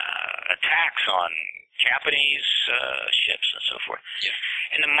attacks on Japanese ships and so forth. Yeah.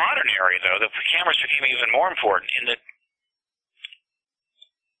 In the modern era, though, the cameras became even more important in that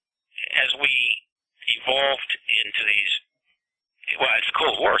as we evolved into these, well, as the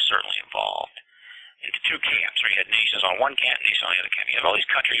Cold War certainly evolved, into two camps, where you had nations on one camp, nations on the other camp. You have all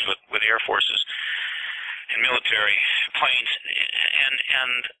these countries with air forces and military planes,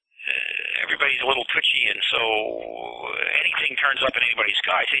 and everybody's a little twitchy, and so anything turns up in anybody's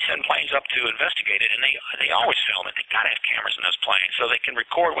skies. They send planes up to investigate it, and they always film it. They got to have cameras in those planes so they can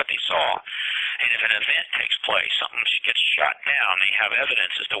record what they saw. And if an event takes place, something gets shot down, they have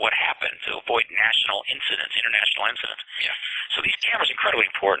evidence as to what happened to avoid national incidents, international incidents. Yeah. So these cameras are incredibly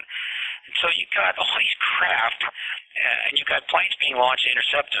important. And so you've got all these craft, and you've got planes being launched to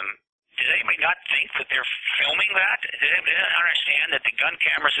intercept them. Does anybody not think that they're filming that? Does anybody not understand that the gun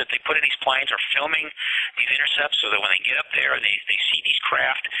cameras that they put in these planes are filming these intercepts so that when they get up there, they see these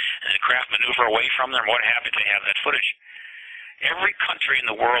craft, and the craft maneuver away from them, what happens? They have that footage. Every country in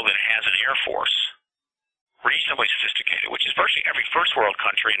the world that has an air force, reasonably sophisticated, which is virtually every first world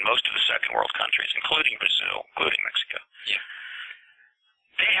country and most of the second world countries, including Brazil, including Mexico, Yeah.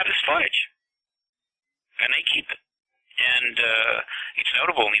 they have this footage, and they keep it. And it's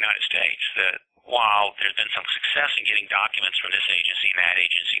notable in the United States that while there's been some success in getting documents from this agency and that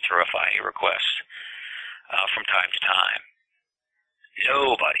agency through FIA requests from time to time,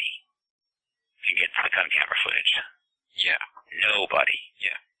 nobody can get to the gun camera footage. Yeah. Nobody.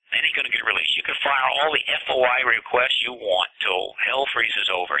 Yeah. That ain't going to get released. You can file all the FOI requests you want till hell freezes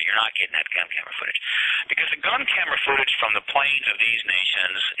over. You're not getting that gun camera footage. Because the gun camera footage from the planes of these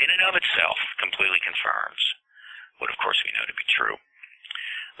nations, in and of itself, completely confirms what, of course, we know to be true.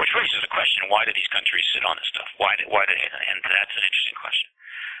 Which raises the question, why do these countries sit on this stuff? And that's an interesting question.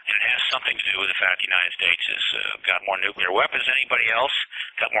 And it has something to do with the fact the United States has got more nuclear weapons than anybody else,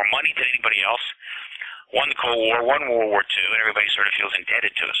 got more money than anybody else, won the Cold War, won World War II, and everybody sort of feels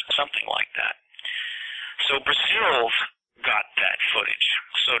indebted to us, something like that. So Brazil's got that footage.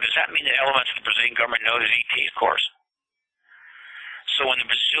 So does that mean that elements of the Brazilian government know there's ET? Of course. So when the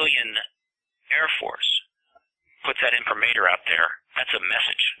Brazilian Air Force puts that imprimatur out there, that's a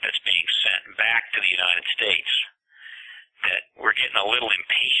message that's being sent back to the United States that we're getting a little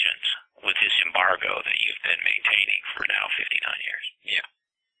impatient with this embargo that you've been maintaining for now 59 years. Yeah.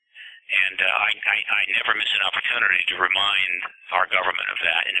 And I never miss an opportunity to remind our government of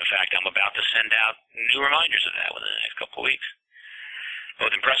that. And in fact, I'm about to send out new reminders of that within the next couple of weeks,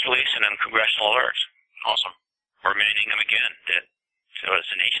 both in press release and in congressional alerts. Awesome. Reminding them again that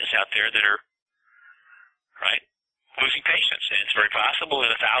there's nations out there that are, right, losing patience. And it's very possible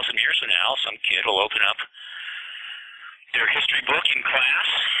that 1,000 years from now, some kid will open up their history book in class,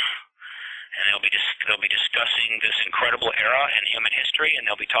 and they'll be discussing this incredible era in human history, and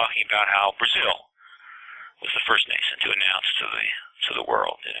they'll be talking about how Brazil was the first nation to announce to the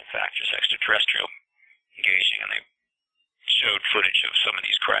world that in fact there's extraterrestrial engaging, and they showed footage of some of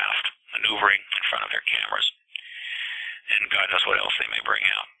these craft maneuvering in front of their cameras, and God knows what else they may bring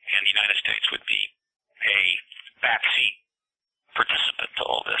out. And the United States would be a backseat participant to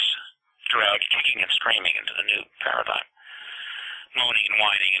all this, dragged kicking and screaming into the new paradigm, moaning and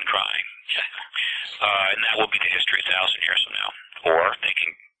whining and crying. And that will be the history 1,000 years from now. Or they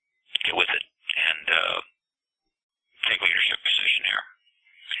can get with it and take leadership position here.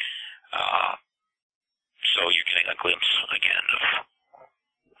 So you're getting a glimpse again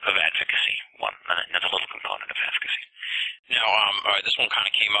of advocacy, another little component of advocacy. Now, this one kind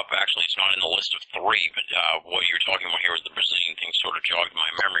of came up, actually, it's not in the list of three, but what you're talking about here was the Brazilian thing sort of jogged my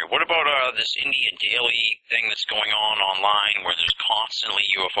memory. What about this India Daily thing that's going on online where there's constantly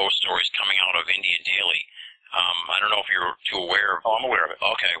UFO stories coming out of India Daily? I don't know if you're too aware of. Oh, I'm aware of it.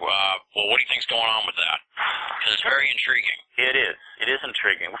 Okay. Well, what do you think's going on with that? Because it's very intriguing. It is. It is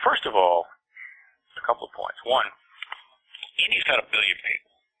intriguing. Well, first of all, a couple of points. One, India's got 1 billion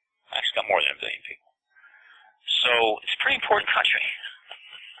people. Actually, got more than 1 billion people. So it's a pretty important country.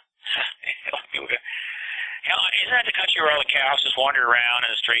 Isn't that the country where all the cows just wander around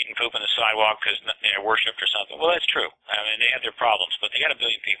in the street and poop on the sidewalk because they're worshipped or something? Well, that's true. I mean, they have their problems, but they got 1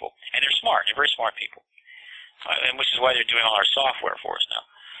 billion people, and they're smart. They're very smart people, and which is why they're doing all our software for us now,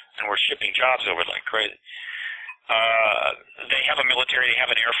 and we're shipping jobs over like crazy. They have a military. They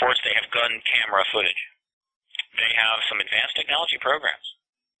have an air force. They have gun camera footage. They have some advanced technology programs,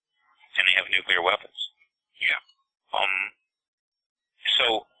 and they have nuclear weapons. Yeah.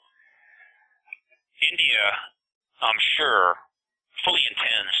 So India, I'm sure, fully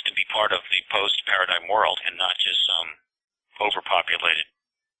intends to be part of the post-paradigm world and not just some overpopulated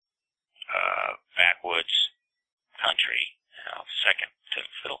backwoods country, second to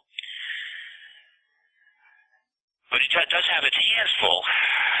fiddle. But it does have its hands full.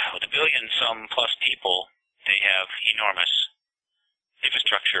 With 1 billion some plus people, they have enormous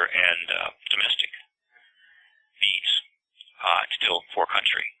infrastructure and domestic needs. It's still poor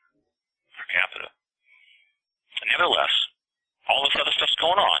country per capita. Nevertheless, all this other stuff's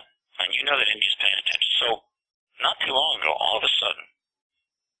going on, and you know that India's paying attention. So, not too long ago, all of a sudden,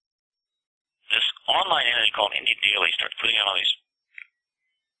 this online entity called India Daily started putting out all these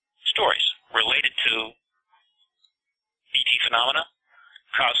stories related to ET phenomena,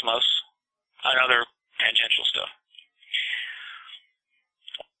 cosmos, and other tangential stuff.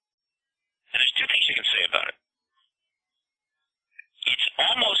 And there's two things you can say about it. It's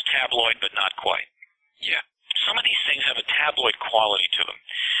almost tabloid, but not quite. Yeah. Some of these things have a tabloid quality to them.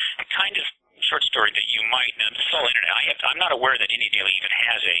 The kind of short story that you might, now this is all internet. I'm not aware that India Daily even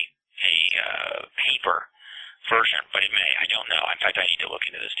has a paper version, but it may. I don't know. In fact, I need to look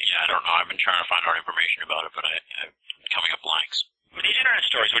into this. Yeah, I don't know. I've been trying to find out information about it, but I'm coming up blanks. But these internet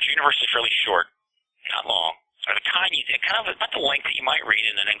stories, which are universally fairly short, not long, are the kind of about the length that you might read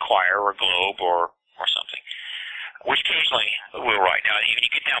in an Enquirer or Globe or something. Which occasionally we'll write. Now, even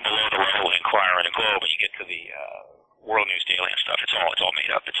you get down below the level of Enquirer and the Globe, and you get to the World News Daily and stuff. It's all made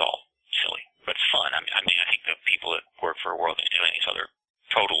up. It's all silly, but it's fun. I mean, I think the people that work for World News Daily and these other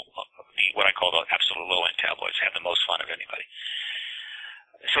total, what I call the absolute low-end tabloids, have the most fun of anybody.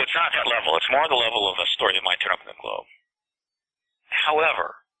 So it's not that level. It's more the level of a story that might turn up in the Globe.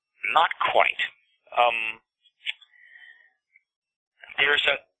 However, not quite. There is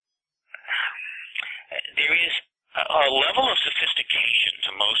a level of sophistication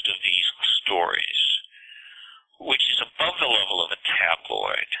to most of these stories, which is above the level of a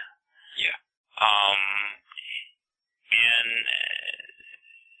tabloid. Yeah. And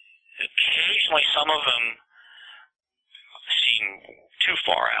occasionally some of them seem too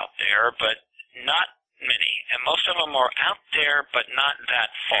far out there, but not many. And most of them are out there, but not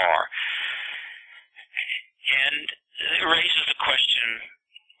that far. And it raises the question,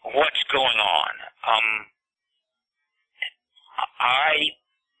 what's going on? I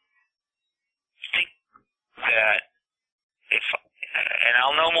think that and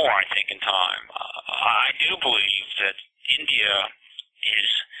I'll know more, I think, in time. I do believe that India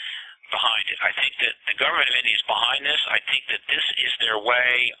is behind it. I think that the government of India is behind this. I think that this is their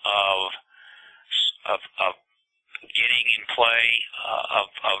way of getting in play, of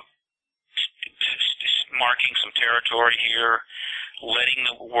marking some territory here, letting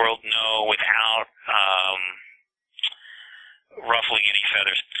the world know without ruffling any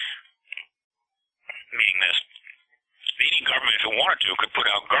feathers. Meaning this. The Indian government, if it wanted to, could put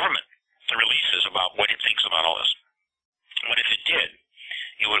out government releases about what it thinks about all this. What if it did?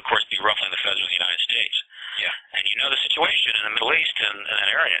 It would, of course, be ruffling the feathers of the United States. Yeah. And you know the situation in the Middle East and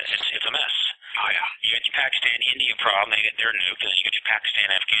that area. It's a mess. Oh, yeah. You got your Pakistan-India problem. They're nuked. And you got your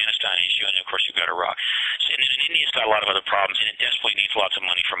Pakistan-Afghanistan issue. And, of course, you've got Iraq. So, and India's got a lot of other problems, and it desperately needs lots of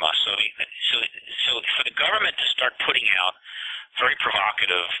money from us. So for the government to start putting out very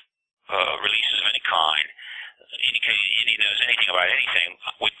provocative releases of any kind, indicating India knows anything about anything,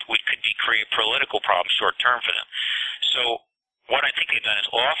 could create political problems short term for them. So what I think they've done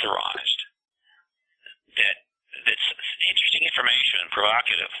is authorized that's interesting information,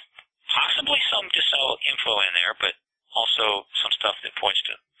 provocative, possibly some info in there, but also some stuff that points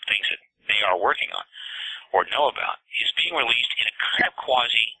to things that they are working on or know about, is being released in a kind of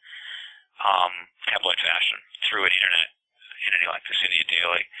quasi tabloid fashion through an internet entity like this India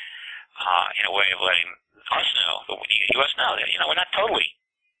Daily, in a way of letting us know, the U.S. know that, we're not totally,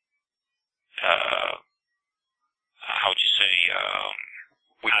 how would you say, out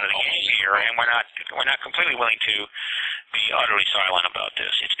of the game here. here, and we're not completely willing to be utterly silent about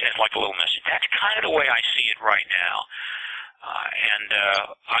this. It's like a little message. That's kind of the way I see it right now. And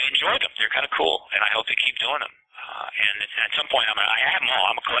I enjoy them. They're kind of cool, and I hope they keep doing them. And at some point, I have them all.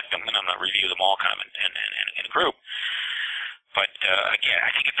 I'm going to collect them, and I'm going to review them all kind of in a group. But again,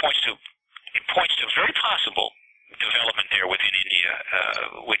 I think it points to very possible development there within India,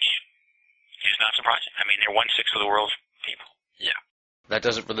 which is not surprising. I mean, they're 1/6 of the world's people. Yeah. That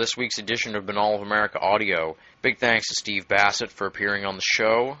does it for this week's edition of Banal of America Audio. Big thanks to Steve Bassett for appearing on the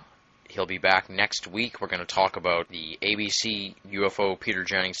show. He'll be back next week. We're going to talk about the ABC UFO Peter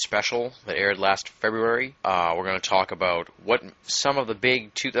Jennings special that aired last February. We're going to talk about what some of the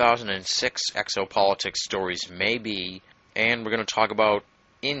big 2006 exopolitics stories may be, and we're going to talk about,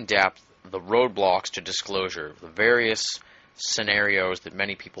 in depth, the roadblocks to disclosure, the various scenarios that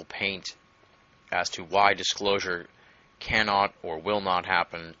many people paint as to why disclosure cannot or will not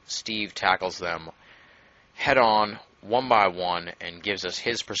happen. Steve tackles them head on, one by one, and gives us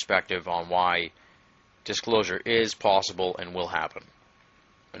his perspective on why disclosure is possible and will happen.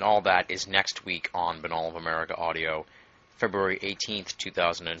 And all that is next week on Banal of America Audio, February 18th,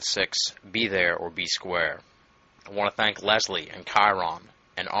 2006. Be there or be square. I want to thank Leslie and Chiron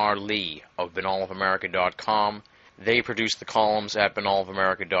and R. Lee of banalofamerica.com. They produce the columns at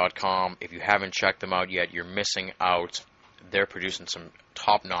banalofamerica.com. If you haven't checked them out yet, you're missing out. They're producing some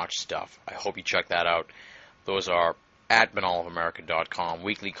top-notch stuff. I hope you check that out. Those are at banalofamerica.com,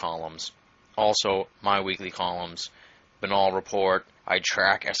 weekly columns. Also, my weekly columns, Banal Report. I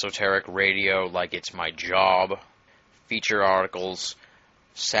track esoteric radio like it's my job. Feature articles,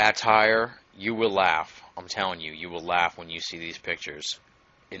 satire. You will laugh. I'm telling you, you will laugh when you see these pictures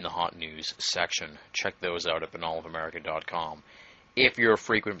in the hot news section. Check those out at banalofamerica.com. If you're a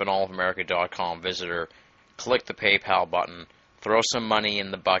frequent banalofamerica.com visitor, click the PayPal button. Throw some money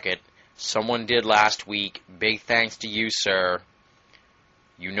in the bucket. Someone did last week. Big thanks to you, sir.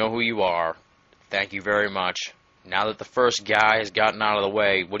 You know who you are. Thank you very much. Now that the first guy has gotten out of the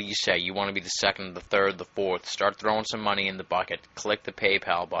way, what do you say? You want to be the second, the third, the fourth. Start throwing some money in the bucket. Click the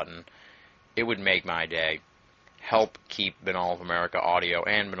PayPal button. It would make my day. Help keep Banal of America Audio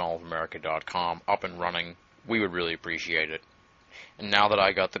and banalofamerica.com up and running. We would really appreciate it. And now that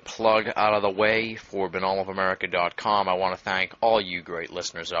I got the plug out of the way for banalofamerica.com, I want to thank all you great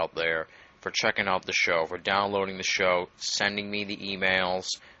listeners out there for checking out the show, for downloading the show, sending me the emails,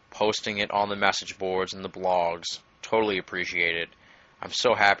 posting it on the message boards and the blogs. Totally appreciate it. I'm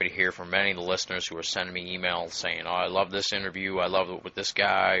so happy to hear from many of the listeners who are sending me emails saying, oh, I love this interview, I love it with this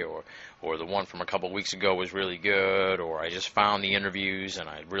guy, or the one from a couple weeks ago was really good, or I just found the interviews and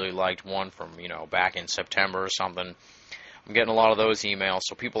I really liked one from, back in September or something. I'm getting a lot of those emails,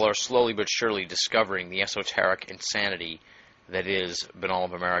 so people are slowly but surely discovering the esoteric insanity that is Banal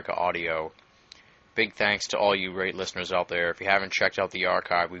of America Audio. Big thanks to all you great listeners out there. If you haven't checked out the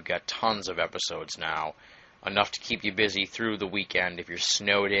archive, we've got tons of episodes now. Enough to keep you busy through the weekend. If you're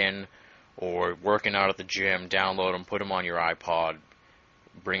snowed in or working out at the gym, download them, put them on your iPod,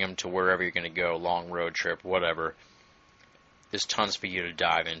 bring them to wherever you're going to go, long road trip, whatever. There's tons for you to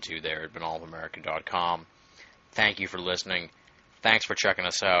dive into there at banalofamerica.com. Thank you for listening. Thanks for checking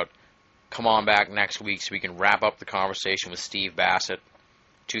us out. Come on back next week so we can wrap up the conversation with Steve Bassett.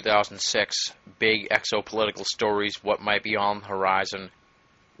 2006, big exopolitical stories, what might be on the horizon.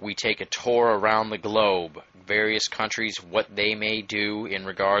 We take a tour around the globe, various countries, what they may do in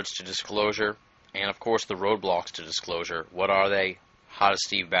regards to disclosure, and of course the roadblocks to disclosure. What are they? How does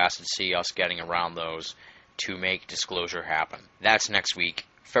Steve Bassett see us getting around those to make disclosure happen? That's next week,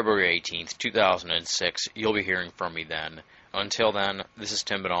 February 18th, 2006. You'll be hearing from me then. Until then, this is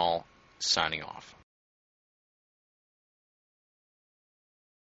Tim Banal, signing off.